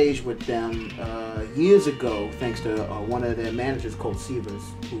up on stage with them years ago, thanks to one of their managers, Colt Sievers,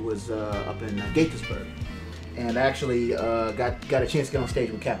 who was up in Gaithersburg, and actually got a chance to get on stage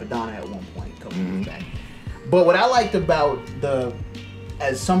with Capadonna at one point a couple years back. But what I liked about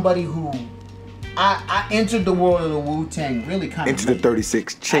as somebody who I entered the world of the Wu-Tang really kind of Into the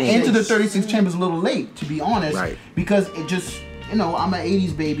 36 chains. into the 36 Chambers a little late, to be honest, Right. because you know, I'm an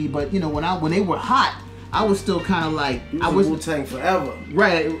 '80s baby, but you know, when they were hot, I was still kind of like I was Wu-Tang forever.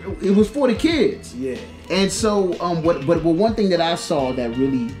 Right. It was for the kids. Yeah. And so, but one thing that I saw that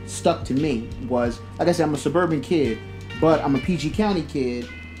really stuck to me was, like I said, I'm a suburban kid, but I'm a PG County kid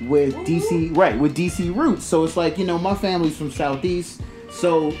with DC, right, with DC roots. So it's like, you know, my family's from Southeast.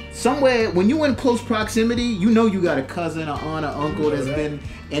 So somewhere, when you in close proximity, you know you got a cousin, or aunt, or uncle that's been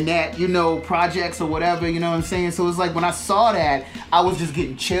in that, you know, projects or whatever, you know what I'm saying? So it's like when I saw that, I was just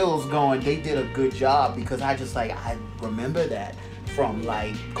getting chills going, they did a good job, because I remember that from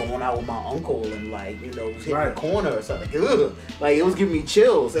like going out with my uncle and like, you know, hitting the corner or something. Ugh. Like it was giving me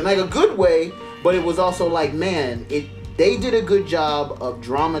chills in like a good way, but it was also like, man, they did a good job of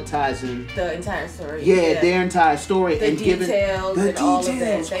dramatizing the entire story. Yeah, their entire story the and details giving and all of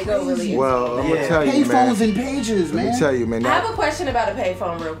that. They go really well, I'm gonna tell you, man. Payphones and pages, man. Let me tell you, man. I have a question about a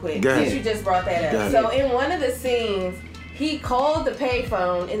payphone real quick. Since you just brought that up. So in one of the scenes, he called the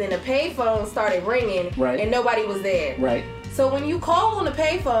payphone, and then the payphone started ringing, and nobody was there. Right. So when you call on the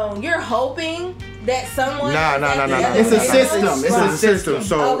payphone, you're hoping that someone. No. It's a system. It's a system.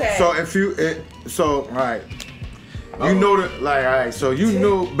 So if you all right. You know that, like, all right. So you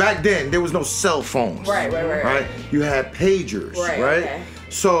knew back then there was no cell phones. Right. You had pagers. Right. Okay.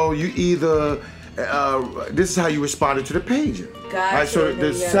 So you either this is how you responded to the pager. Gotcha. Right. So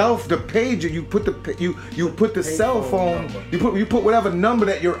the pager, you put the cell phone. You put whatever number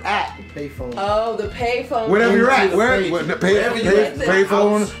that you're at. Payphone. Oh, the payphone. Wherever you're at,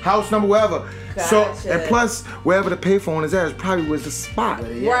 payphone, house number, wherever. Gotcha. So and plus wherever the payphone is at, it probably was the spot.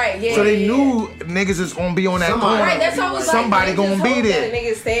 Right. Yeah. So they knew niggas is gonna be on that corner. Right. That's always somebody like, gonna be there. The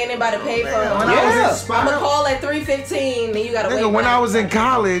niggas standing by the payphone. I'm gonna call at 3:15, and you gotta wait. When I was in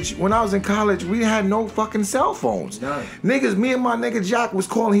college, we had no fucking cell phones. None. Niggas, me and my nigga Jack was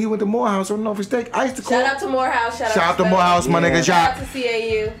calling. He went to Morehouse. I don't know if it's mistake. I used to call. Shout out to Morehouse. Shout out to Morehouse, my nigga Jack. Shout out to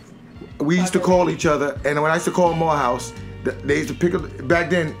CAU. We used to call each other, and when I used to call Morehouse, they used to pick up. Back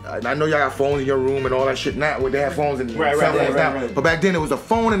then, I know y'all got phones in your room and all that shit. Now they have phones and cell phones now. But back then, it was a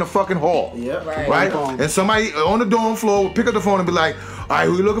phone in the fucking hall. Yep. Right. And somebody on the dorm floor would pick up the phone and be like, "All right,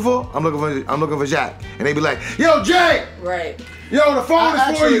 who you looking for? I'm looking for Jack." And they'd be like, "Yo, Jay." Right. Yo, the phone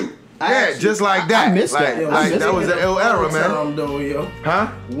is for you. Yeah, just like that. I missed that. Like that was an ill era, man. Huh?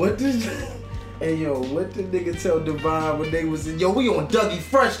 What did? Hey yo, what the nigga tell Divine when they was in? Yo, we on Dougie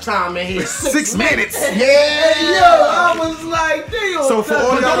Fresh time in here. 6 minutes. Yeah, yo, I was like, damn. So for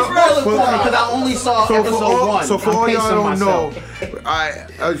all y'all, because I only saw episode 1. So for all y'all don't know,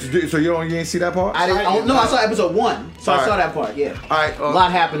 so you ain't see that part? I saw episode 1. So I saw that part. Yeah. All right. A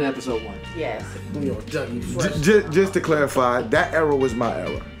lot happened in episode 1. Yes. We on Dougie Fresh. Just to clarify, that era was my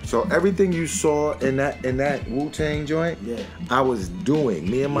era. So everything you saw in that Wu-Tang joint, I was doing.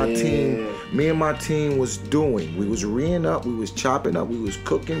 Me and my team was doing. We was reeing up, we was chopping up, we was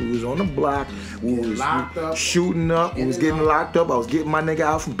cooking, we was on the block, we was locked up, shooting up, we was getting locked up. I was getting my nigga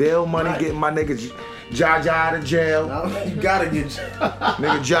out from bail money, getting my nigga Jaja out of jail. You gotta get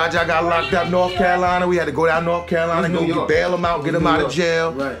nigga Jaja got locked up North Carolina. We had to go down North Carolina, go bail him out, get him out of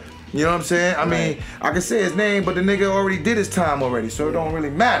jail. Right. You know what I'm saying? I mean, I can say his name, but the nigga already did his time already, so it don't really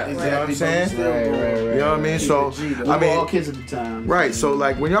matter. Exactly. You know what I'm saying? Right. You know what I mean? So, I mean, all kids at the time. Right. So,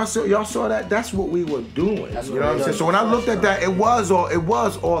 like when y'all saw that, that's what we were doing. You know what I'm saying? So when I looked at that, it was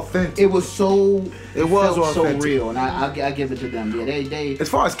authentic. It was so. It was so authentic. real, and I give it to them. Yeah, they. As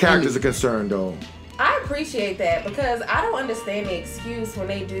far as characters are concerned, though. I appreciate that because I don't understand the excuse when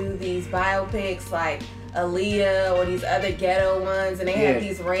they do these biopics like Aaliyah or these other ghetto ones, and they have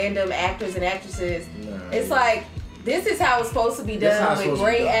these random actors and actresses. It's like, this is how it's supposed to be done with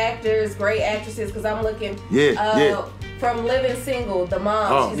great actors, great actresses. Because I'm looking from Living Single, the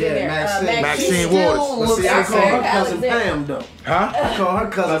mom, she's in there. Maxine Waters. I call her cousin Pam though. Huh? I call her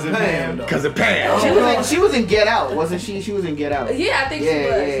cousin Pam though. Cousin Pam. She was in Get Out, wasn't she? She was in Get Out. Yeah, I think she was.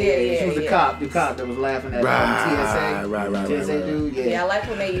 Yeah. She was the cop that was laughing at TSA. Right. TSA dude. Yeah, I like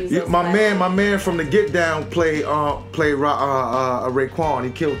when they use my man from the Get Down played Raekwon.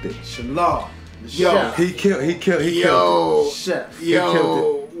 He killed it. Shalom. Yo, he killed it. Chef.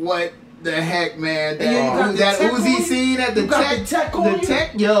 Yo, what the heck, man? That Uzi scene at the tech,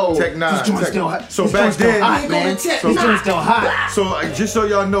 yo. Tech 9. This joint's still hot. So back then, hot, man. This joint's still hot. So just so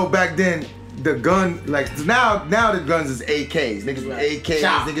y'all know, back then, the gun, like now the guns is AKs. Niggas with AKs,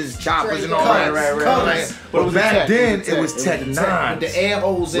 niggas is choppers and all that. Right. But back then it was Tech 9. With the air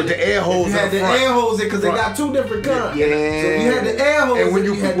holes in it. With the air holes in the front. You had the air holes in because they got two different guns. Yeah. So you had the air holes and when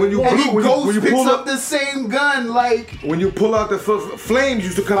you pull up the same gun, like when you pull out the flames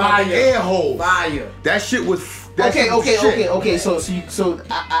used to come out the air holes. Fire. That shit was That's some shit. Okay. So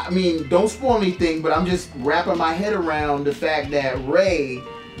I mean, don't spoil anything, but I'm just wrapping my head around the fact that Ray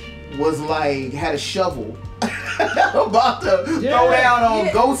was like had a shovel about to throw down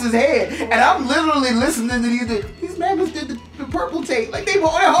on Ghost's head, and I'm literally listening to these members did the purple tape like they were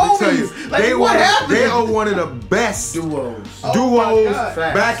homies. Like what happened? They are one of the best duos,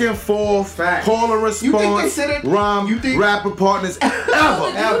 back and forth, call and response, rapper partners ever.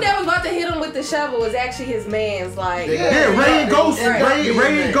 You never got to hit him with the shovel. Was actually his man's like. Yeah, Ray and Ghost.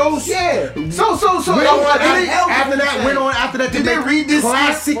 Ray and Ghost. Yeah. So after that, did they read this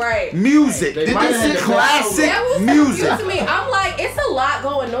classic music? Did they classic music? To me, I'm like, it's a lot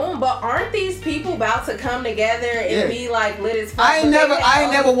going on, but aren't these people about to come together and be like lit as fuck? I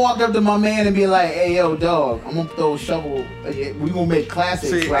ain't never walked up to my man and be like, "Hey, yo, dog, I'm gonna throw a shovel. We gonna make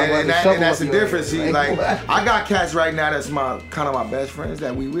classics." See, and that's the difference. See, like I got cats right now that's my best friends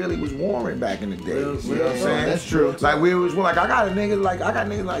that we really was warring back in the day. You know what I'm saying? That's true. Like we was like I got niggas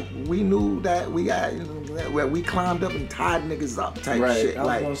like we knew that we got where we climbed up and tied niggas up type shit. I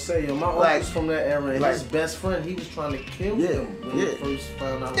was gonna say, yo, my uncle's from that era, and his best friend, he was trying to kill him when he first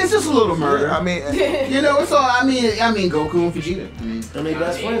found out. It's just a little murder. I mean, you know, it's all. I mean, Goku and Vegeta. And they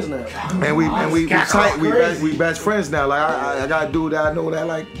best friends now. And we tight. We best friends now. Like I got a dude that I know that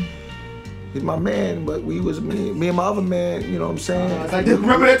like. He's my man, but me and my other man, you know what I'm saying? Like,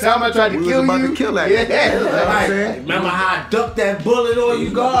 remember that time I tried to kill you? We was about to kill that nigga. You know what I'm saying? Remember how I ducked that bullet on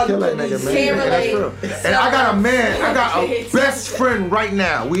you, God? Kill that nigga, man. That's real. And I got a best friend right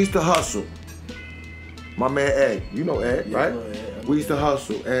now. We used to hustle. My man Ed. You know Ed, right? We used to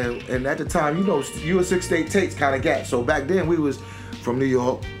hustle. And at the time, you know, US6 State Takes kind of got. So back then, we was from New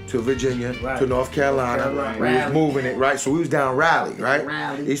York to Virginia to North Carolina. We was moving it, right? So we was down Raleigh, right?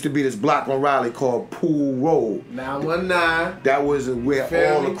 There used to be this block on Raleigh called Pool Road. 919. That was where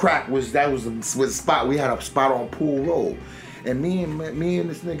all the crack was. That was the spot. We had a spot on Pool Road. And me and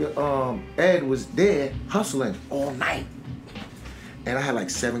this nigga Ed was there hustling all night. And I had like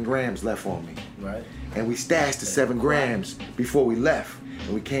 7 grams left on me. Right. And we stashed the 7 grams before we left.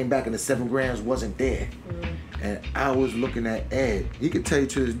 And we came back and the 7 grams wasn't there. And I was looking at Ed. He could tell you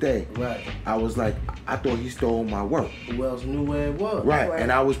to this day. Right. I was like, I thought he stole my work. Who else knew where it was? Right.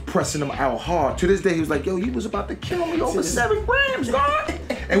 And I was pressing him out hard. To this day, he was like, yo, you was about to kill me over 7 grams, God.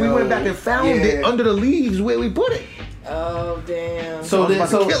 And we went back and found it under the leaves where we put it. Oh, damn. So let me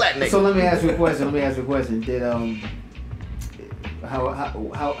ask you a question. Did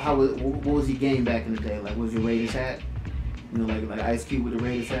what was he game back in the day? Like, was your Raiders hat? You know, like Ice Cube with the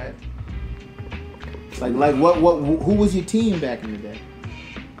Raiders hat? Like who was your team back in the day?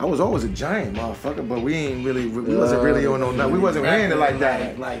 I was always a Giant motherfucker, but we wasn't really on no nothing. We wasn't wearing it like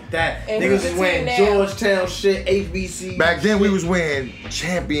that. Niggas was wearing Georgetown shit, HBC. Back then we was wearing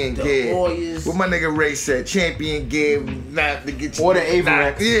champion gear. What my nigga Ray said, champion gear, not to get you. Or the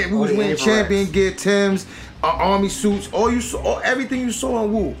Averex. Yeah, we was wearing champion gear, Timbs, army suits, everything you saw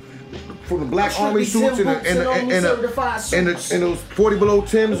on Woo. From the black army suits and those 40 below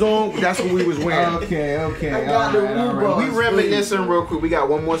Timbs on, that's what we was wearing. Okay. All right. We reminiscing real quick. We got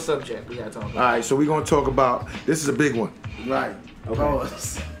one more subject we gotta talk about. All right, so we're gonna talk about, this is a big one. Right.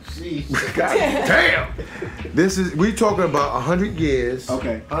 Okay. God damn. We talking about 100 years.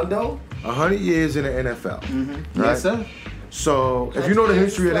 Okay. 100 years in the NFL. Mm-hmm. Right? Yes, sir. So if you know the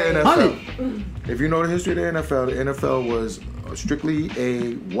history of the NFL, the NFL was strictly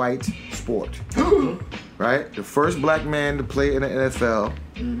a white sport, right? The first black man to play in the NFL,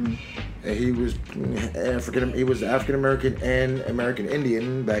 and he was African American and American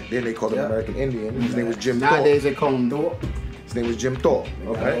Indian. Back then they called him American Indian. His name was Jim Thorpe. Nowadays they call him Thorpe. His name was Jim Thorpe.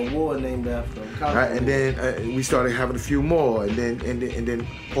 Okay. A war named after him. Right, and then we started having a few more, and then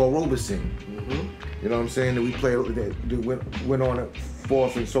Paul Robeson. You know what I'm saying? That we played, went on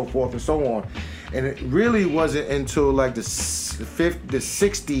forth and so on. And it really wasn't until like the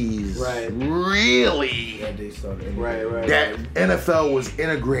 60s, really, that they started. That NFL was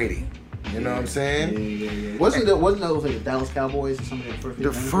integrating. You know what I'm saying? Yeah. Wasn't those like the Dallas Cowboys or something?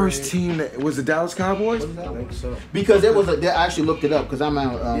 The first team that was the Dallas Cowboys. I think so. Because there was I actually looked it up because I'm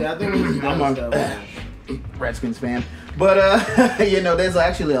out. I think it was I'm a Redskins fan, but you know, there's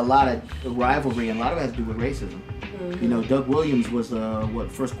actually a lot of rivalry and a lot of it has to do with racism. You know, Doug Williams was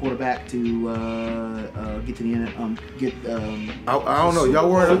first quarterback to get to the end. I don't know.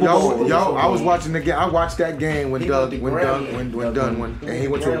 Y'all. I was watching the game. I watched that game when Doug and he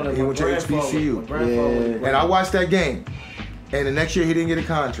went to HBCU. And I watched that game. And the next year he didn't get a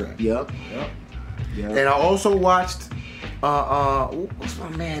contract. Yep. And I also watched what's my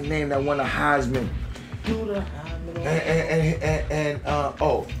man name that won the Heisman? Who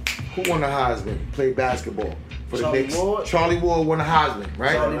won the Heisman? Played basketball. for the Charlie Knicks. Ward? Charlie Ward won a Heisman,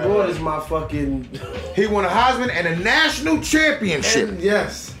 right? Charlie Ward is my fucking. He won a Heisman and a national championship. And,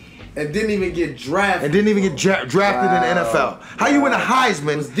 yes. And didn't even get drafted. And didn't even get drafted in the NFL. How you win a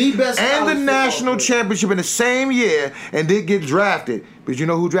Heisman Was the best and the college football national player. championship in the same year and did get drafted? But you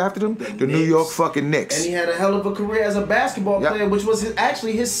know who drafted him? The New Knicks. York fucking Knicks. And he had a hell of a career as a basketball Yep. player, which was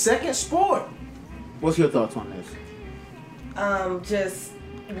actually his second sport. What's your thoughts on this? Just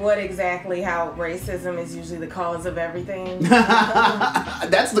what exactly how racism is usually the cause of everything.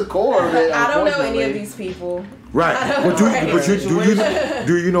 That's the core of it. I don't know any of unfortunately. these people. Right. But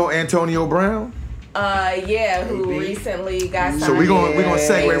do you know Antonio Brown? Yeah, who Maybe. recently got signed. So we're gonna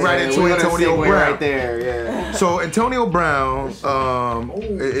segue right into we're gonna Antonio segue Brown. right there, yeah. So Antonio Brown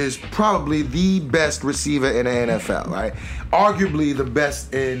is probably the best receiver in the NFL, right? Arguably the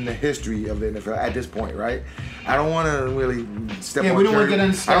best in the history of the NFL at this point, right? I don't want to really step Yeah, on we don't wanna Jerry. get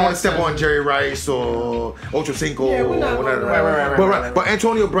into I don't want to stats step on Jerry Rice or Ocho Cinco Yeah, or we're not whatever. gonna- right. But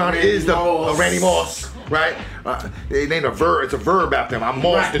Antonio Brown Randy is the Moss. Randy Moss, right? They named a verb. It's a verb after him. I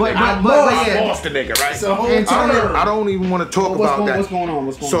mossed the But- nigga. but- but I yeah. mossed the nigga, right? It's a whole Antonio- I don't even want to talk What's about going- that. what's going on?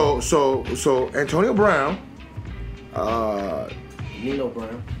 What's going So Antonio Brown, Nino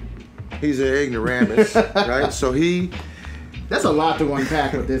Brown. he's an ignoramus, right? So That's a lot to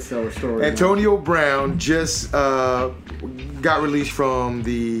unpack with this story. Antonio Brown just got released from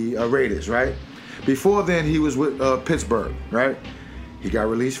the Raiders, right? Before then, he was with Pittsburgh, right? He got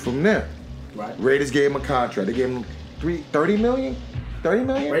released from there. Right. Raiders gave him a contract. They gave him $30 million? 30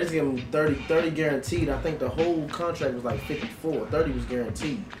 million? Raiders gave him 30 guaranteed. I think the whole contract was like 54. 30 was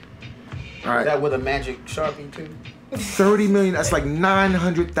guaranteed. All Is right. that with a magic Sharpie too? 30 million, that's like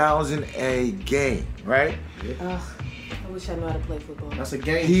 900,000 a game, right? Ugh, I wish I knew how to play football. That's a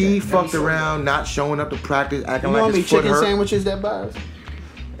game. He check. fucked Every around, not showing up to practice, acting You know how like many his foot chicken hurt, sandwiches that buys?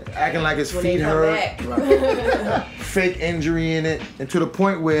 acting like his When feet they come hurt, back. fake injury in it, and to the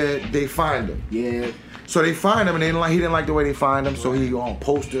point where they fined him. Yeah. So they fined him, and he didn't like the way they fined him, so he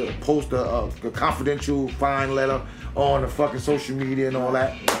post a confidential fine letter on the fucking social media and all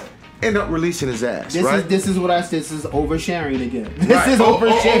that. End up releasing his ass, right? This is what I said. This is oversharing again. This Right. is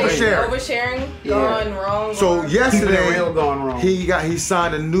oversharing. Oversharing, Yeah. gone wrong. So gone- yesterday, Keeping it real gone wrong. he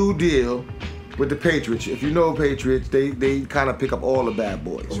signed a new deal with the Patriots. If you know Patriots, they kind of pick up all the bad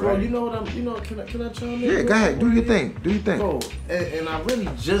boys, Bro, right? you know what can I chime in? Yeah, go ahead, do your thing, do your thing. Bro, and I really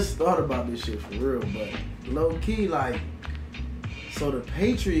just thought about this shit for real, but low key, like, so the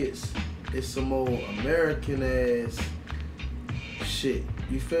Patriots is some old American ass shit.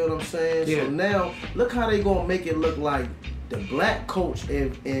 You feel what I'm saying? Yeah. So now, look how they gonna make it look like the black coach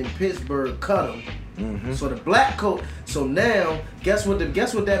in Pittsburgh cut him. Mm-hmm. So the black coach. So now, guess what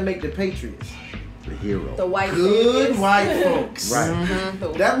that make the Patriots? The hero. the white Good kids. white folks. Right. The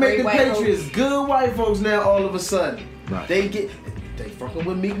That make great the white Patriots good white folks now all of a sudden. Right. They fucking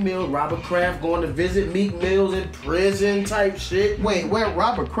with Meek Mill, Robert Kraft going to visit Meek Mills in prison type shit. Wait, where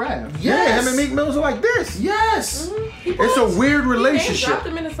Robert Kraft? Yeah, him and Meek Mills are like this. Yes. He It's a was. weird They relationship. dropped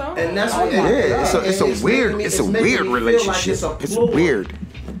him in a song. And that's Oh what my it Yeah, is. it's a And weird making it's a making weird me feel like relationship. it's a It's ploy. weird.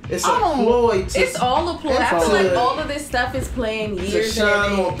 It's a I don't- ploy to, It's all a ploy. I feel to- like all of this stuff is playing to years in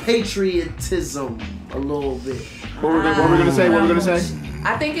shine on advance. patriotism a little bit. What we're gonna say? What we're gonna say?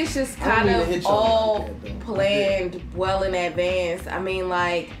 I think it's just I don't kind mean to of hit y'all all like that, though. planned well in advance. I mean,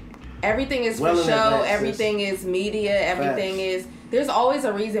 like, everything is Well for in show, advance, everything is media, everything Facts. is. There's always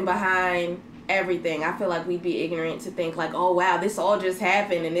a reason behind everything. I feel like we'd be ignorant to think, like, oh, wow, this all just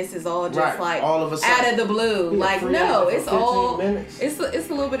happened and this is all just, Right, like, all of a sudden. out of the blue. Yeah, Like, free no, for it's 15 all. minutes. It's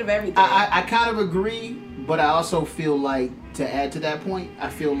a little bit of everything. I kind of agree, but I also feel like, to add to that point, I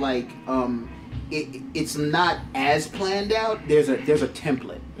feel like it's not as planned out. There's a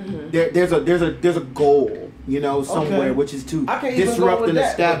template. There's a goal, somewhere, Okay. which is to I can't even disrupt go with an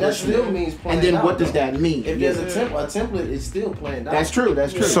that, but that establishment. still means And planned then out, what does though. that mean? If there's a template, it's still planned out. That's true.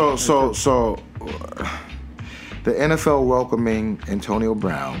 That's true. So the NFL welcoming Antonio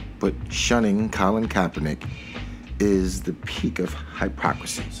Brown but shunning Colin Kaepernick is the peak of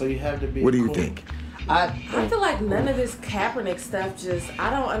hypocrisy. So you have to be. What do you cool. think? I feel like none of this Kaepernick stuff I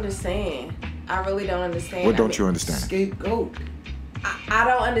don't understand. I really don't understand. What don't you understand? Scapegoat. I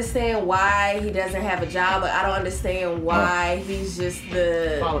don't understand why he doesn't have a job. Like, I don't understand why he's just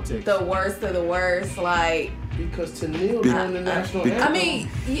Politics. the worst of the worst. Like, Because to kneel Be- during the national be- anthem. I mean,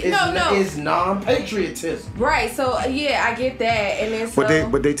 it's, no. It's non-patriotism. Right. So yeah, I get that. And then so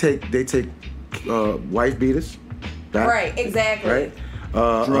But they take wife beaters. Back, right, exactly. Right.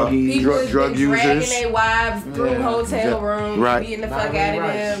 Drug People has drug been dragging users. their wives through hotel rooms, Right. beating the Not fuck Ray out of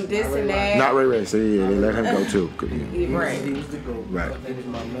Rice. them, this Not Ray and Rice. that. Not Ray Ray, so yeah, they let him go too. 'Cause, you know, Right. He was the GOAT. Right. That was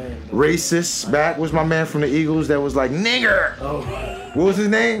my man. Racist back was my man from the Eagles that was like nigger. Oh, What was his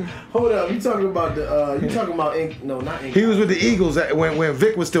name? hold up. You talking about the? You talking about? No, not Ink. He was with the Eagles when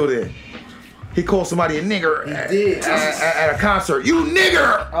Vic was still there. He called somebody a nigger did. at a concert. You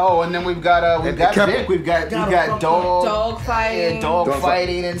nigger! Oh, and then we've got And kept- Vic. We've got Got Dog fighting. Yeah, dog Dog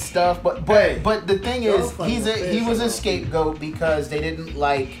fighting and stuff. But Hey, the thing dog is, fighting he was a is scapegoat because they didn't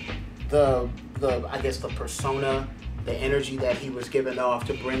like the I guess the persona, the energy that he was giving off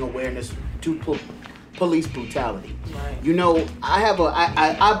to bring awareness to police brutality. Right. You know,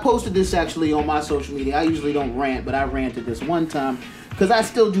 I posted this actually on my social media. I usually don't rant, but I ranted this one time because I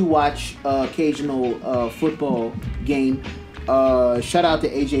still do watch occasional football game. Shout out to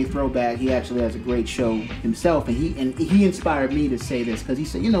AJ Throwback. He actually has a great show himself, and he inspired me to say this because he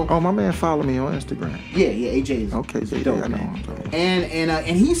said, you know, Oh, my man followed me on Instagram. yeah, AJ is Okay, is yeah, dope, I know. man.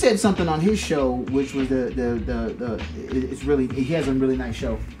 And he said something on his show, which was it's really, he has a really nice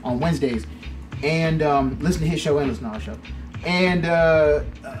show on Wednesdays, and listen to his show and listen to our show. And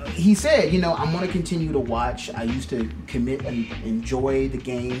he said, you know, I'm going to continue to watch. I used to commit and enjoy the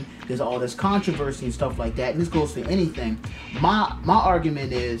game. There's all this controversy and stuff like that. And this goes for anything. My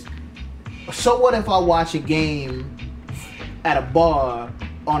argument is, so what if I watch a game at a bar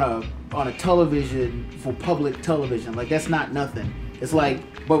on a television for public television? Like, that's not nothing. It's like,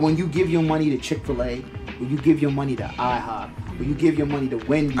 but when you give your money to Chick-fil-A, when you give your money to IHOP, when you give your money to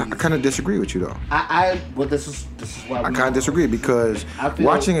Wendy's, I kind of disagree with you though. well, this is why I kind of disagree because I feel-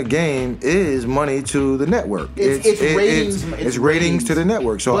 watching a game is money to the network. It's ratings. It's ratings to the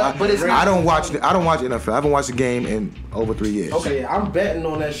network. So But it's I don't watch NFL. I haven't watched a game in over 3 years. Okay, I'm betting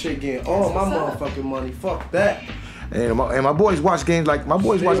on that shit getting all my motherfucking money. Fuck that. And my boys watch games I don't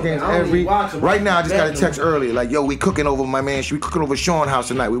even every. watch 'em. Right now, I just got a Betting text earlier like, "Yo, we cooking over my man. We cooking over Sean house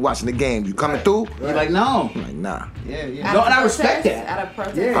tonight. We watching the game. You coming through?" You're like, no. I'm like, nah. Yeah. No, and I respect that. Out of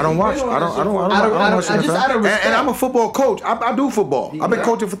protest. Yeah. I don't watch. I don't watch I just NFL. out of respect. And I'm a football coach. I do football. I've been Yeah.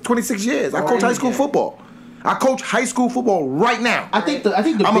 coaching for 26 years. I Oh, coach high school yeah. football. I coach high school football right now. I think the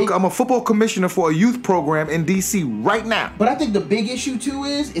I'm a football commissioner for a youth program in DC right now. But I think the big issue too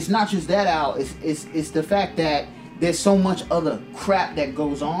is it's not just that, Al. It's the fact that there's so much other crap that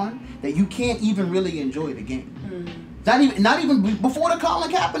goes on that you can't even really enjoy the game. Not even before the Colin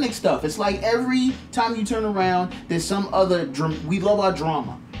Kaepernick stuff. It's like every time you turn around, there's some other. We love our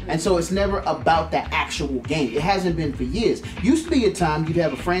drama, and so it's never about the actual game. It hasn't been for years. Used to be a time you'd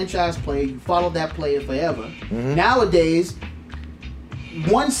have a franchise player, you follow that player forever. Nowadays,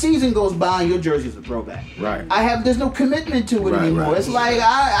 one season goes by and your jersey's a throwback. Right. There's no commitment to it Right, anymore. right. It's like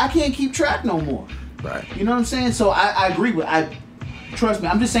I can't keep track no more. Right. You know what I'm saying? So I agree with trust me.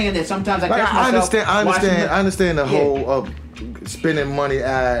 I'm just saying that sometimes I Like, catch I myself understand the Yeah. whole of spending money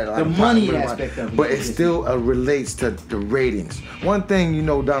at The money aspect of it. but it still relates to the ratings. One thing you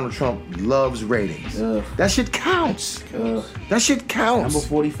know, Donald Trump loves ratings. Ugh. That shit counts. Ugh. That shit counts. Number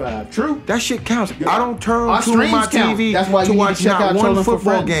 45. True. That shit counts. I don't turn Our to streams my count. TV That's why to you need watch to check not out one Trolling for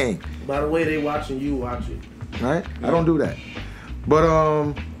football Friends. game. By the way they watching you, watch it. Right? I don't do that. But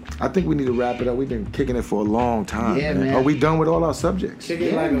I think we need to wrap it up. We've been kicking it for a long time. Yeah, man. Are we done with all our subjects? Kick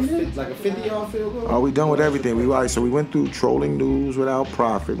it like a 50-yard field goal. Are we done with everything? So we went through trolling news without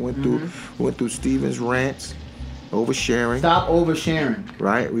profit. We went through Steven's rants, oversharing. Stop oversharing.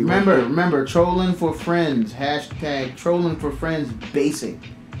 Right? We Remember, trolling for friends. #, trolling for friends basic.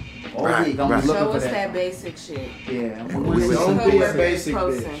 All Right, week, I'm right. looking Show for us that. that basic shit. Yeah. we went Don't through- be a basic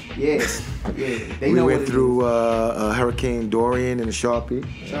Posting. bitch. Yeah. They We know went what it through Hurricane Dorian and the Sharpie.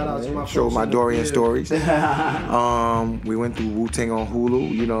 Shout out to my Showed folks my in the Dorian field. stories. is. We went through Wu-Tang on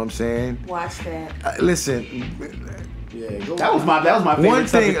Hulu. You know what I'm saying? Watch that. Listen, Yeah, go That was my favorite one thing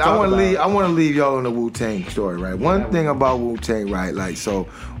subject to talk about. I want to leave y'all on the Wu-Tang story, right? One thing about Wu-Tang, right? Like, so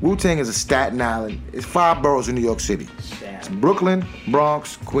Wu-Tang is a Staten Island. It's 5 boroughs in New York City. It's Brooklyn,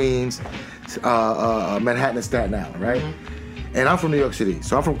 Bronx, Queens, Manhattan, and Staten Island, right? And I'm from New York City,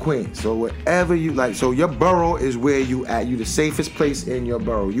 so I'm from Queens. So wherever you like, so your borough is where you at. You the safest place in your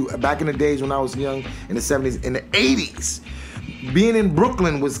borough. You back in the days when I was young, in the 70s, in the 80s. Being in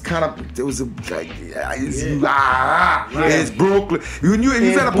Brooklyn was kind of, it was like, it's Brooklyn. If you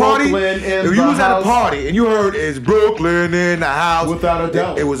was at a party, Brooklyn in if you the was at a house. party and you heard it's Brooklyn in the house, Without a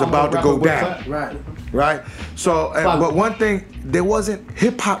doubt. it was I'm about to a go rapper with down. that. Right. Right? So, but one thing, there wasn't,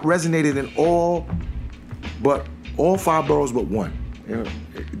 hip hop resonated in all 5 boroughs but one.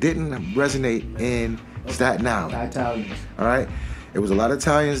 It didn't resonate in Staten Island. Italians. All right? It was a lot of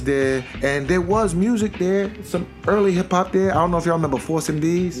Italians there, and there was music there, some early hip hop there. I don't know if y'all remember Force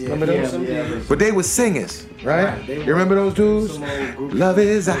MDs. Remember those? Yeah. But they were singers, right? They You remember those dudes? some old group. Love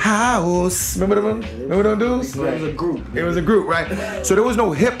is a house. Remember them? Remember those dudes? It was a group. It was a group, right? So there was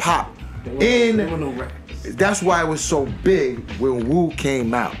no hip hop in. There were no rap. That's why it was so big when Wu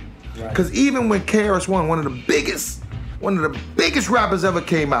came out. Because even when KRS-One, one of the biggest rappers ever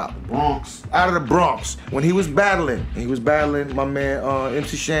came out, out of the Bronx, when he was battling my man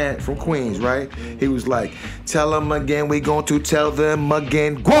MC Shan from Queens, right? He was like, tell them again, we going to tell them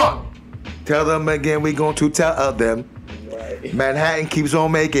again, Guam! Tell them again, we going to tell them. Manhattan keeps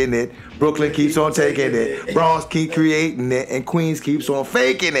on making it. Brooklyn keeps on taking it. Bronx keep creating it. And Queens keeps on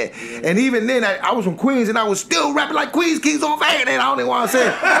faking it. And even then, I was from Queens and I was still rapping like Queens keeps on faking it. I don't even want to say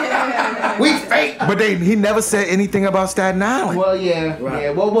it. We fake. But he never said anything about Staten Island. Well, yeah.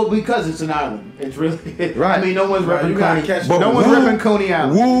 Well, because it's an island. It's really... Right. I mean, no one's repping Coney. But No one's repping Coney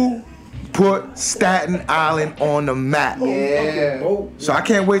Island. Wu put Staten Island on the map. Yeah. So I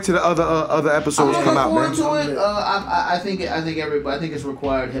can't wait till the other episodes come out, man. I'm looking forward to it. I think it's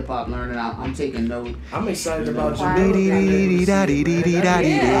required hip hop learning. I'm taking note. I'm excited about Yeah,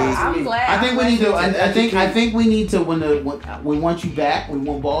 I'm glad. I think we need to. I think we need to. When we want you back, we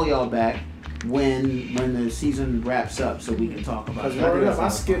want all y'all back when the season wraps up, so we can talk about it. I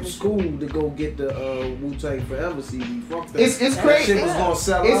skipped school to go get the Wu-Tang Forever CD. Fuck that. It's That crazy. shit was gonna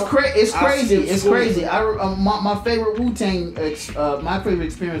sell It's out. crazy. It's I crazy. skipped It's school. crazy. My favorite Wu-Tang. My favorite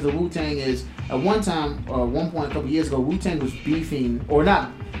experience of Wu-Tang is at one point a couple years ago, Wu-Tang was beefing or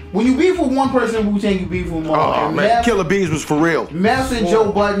not. When you beef with one person in Wu-Tang, you beef with them all. Oh And man, Killer Bees was for real. Meth and Joe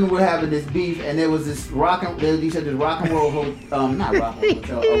Budden were having this beef, and there was this rock and roll not rock and roll hotel, Rock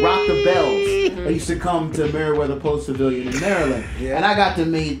the Bells. They used to come to Meriwether Post Pavilion in Maryland, and I got to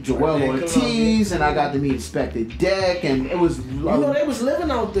meet Joel Ortiz, and I got to meet Inspector Deck, and it was. You know they was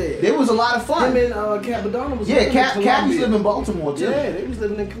living out there. It was a lot of fun. Him and Capadonna was Yeah, living in Cap used Columbia. to live in Baltimore too. Yeah, they was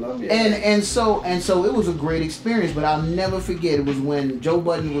living in Columbia. And so it was a great experience, but I'll never forget. It was when Joe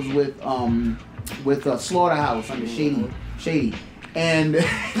Budden was with Slaughterhouse under Shady, and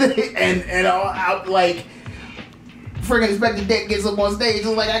I like friggin' Inspector Deck gets up on stage. It's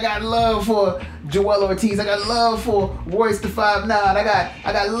like, I got love for Joel Ortiz. I got love for Royce the 5'9". I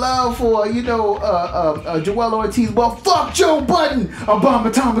got love for Joel Ortiz. Well, fuck Joe Budden. A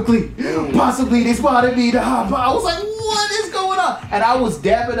bomb atomically. Possibly they spotted me. I was like, what is going on? And I was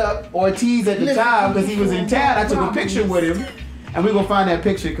dabbing up Ortiz at the time because he was in town. I took a picture with him. And we're gonna find that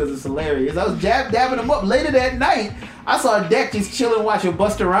picture because it's hilarious. I was dabbing him up later that night. I saw Deck just chilling watching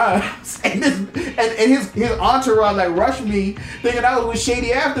Busta Rhymes, and his entourage like rushed me, thinking I was with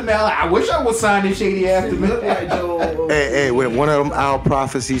Shady Aftermath. Like, I wish I was signed in Shady Aftermath. Hey, with one of them Owl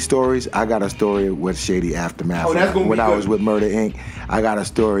Prophecy stories, I got a story with Shady Aftermath. Oh, that's gonna when be I good. was with Murder Inc., I got a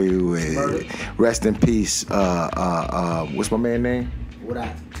story with rest in peace. What's my man name? What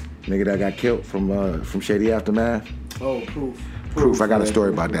I? Nigga that got killed from Shady Aftermath. Oh, Proof. I got a story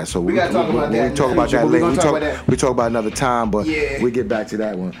about that. So we gotta talk about that. We talk about that We're later. gonna talk about that. We talk about another time, but Yeah. we get back to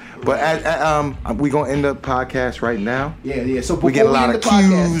that one. But we gonna end the podcast right now. Yeah. So We getting a lot of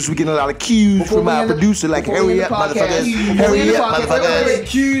cues. We getting a lot of cues Before from we our end the- producer. Like, before we hurry end up, the podcast- motherfuckers! before we end Hurry the up, podcast-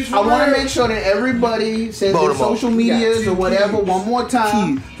 motherfuckers! I want to make sure that everybody says their Baltimore. social medias or whatever one more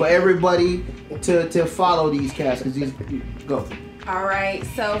time for everybody to follow these cats. Cause these go. All right,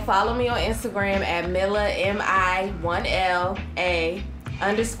 so follow me on Instagram at Milla MI1LA_EFF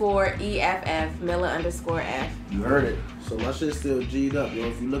Milla_F. You heard it. So my shit's still G'd up, yo.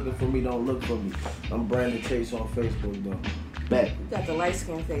 If you looking for me, don't look for me. I'm Brandon Chase on Facebook, though. Bet. You got the light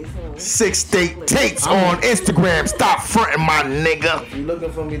skin face, huh? 6 State Takes on Instagram. Stop fronting, my nigga. If you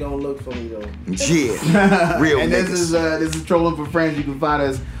looking for me, don't look for me, though. Yeah, real And niggas. this is Trolling for Friends. You can find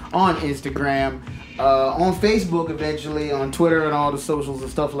us on Instagram, on Facebook eventually, on Twitter and all the socials and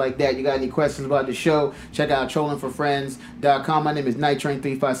stuff like that. You got any questions about the show, check out trollingforfriends.com. My name is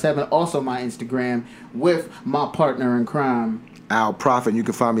Nighttrain357, also my Instagram, with my partner in crime. Al Prophet. You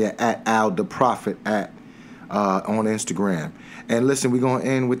can find me at Al the Prophet on Instagram. And listen, we're gonna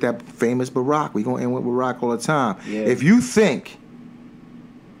end with that famous Barack. We're gonna end with Barack all the time. Yeah. If you think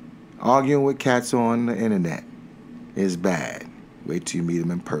arguing with cats on the internet is bad, wait till you meet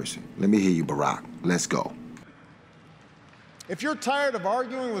them in person. Let me hear you, Barack. Let's go. If you're tired of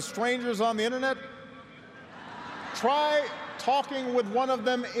arguing with strangers on the internet, try talking with one of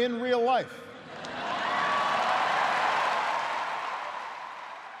them in real life.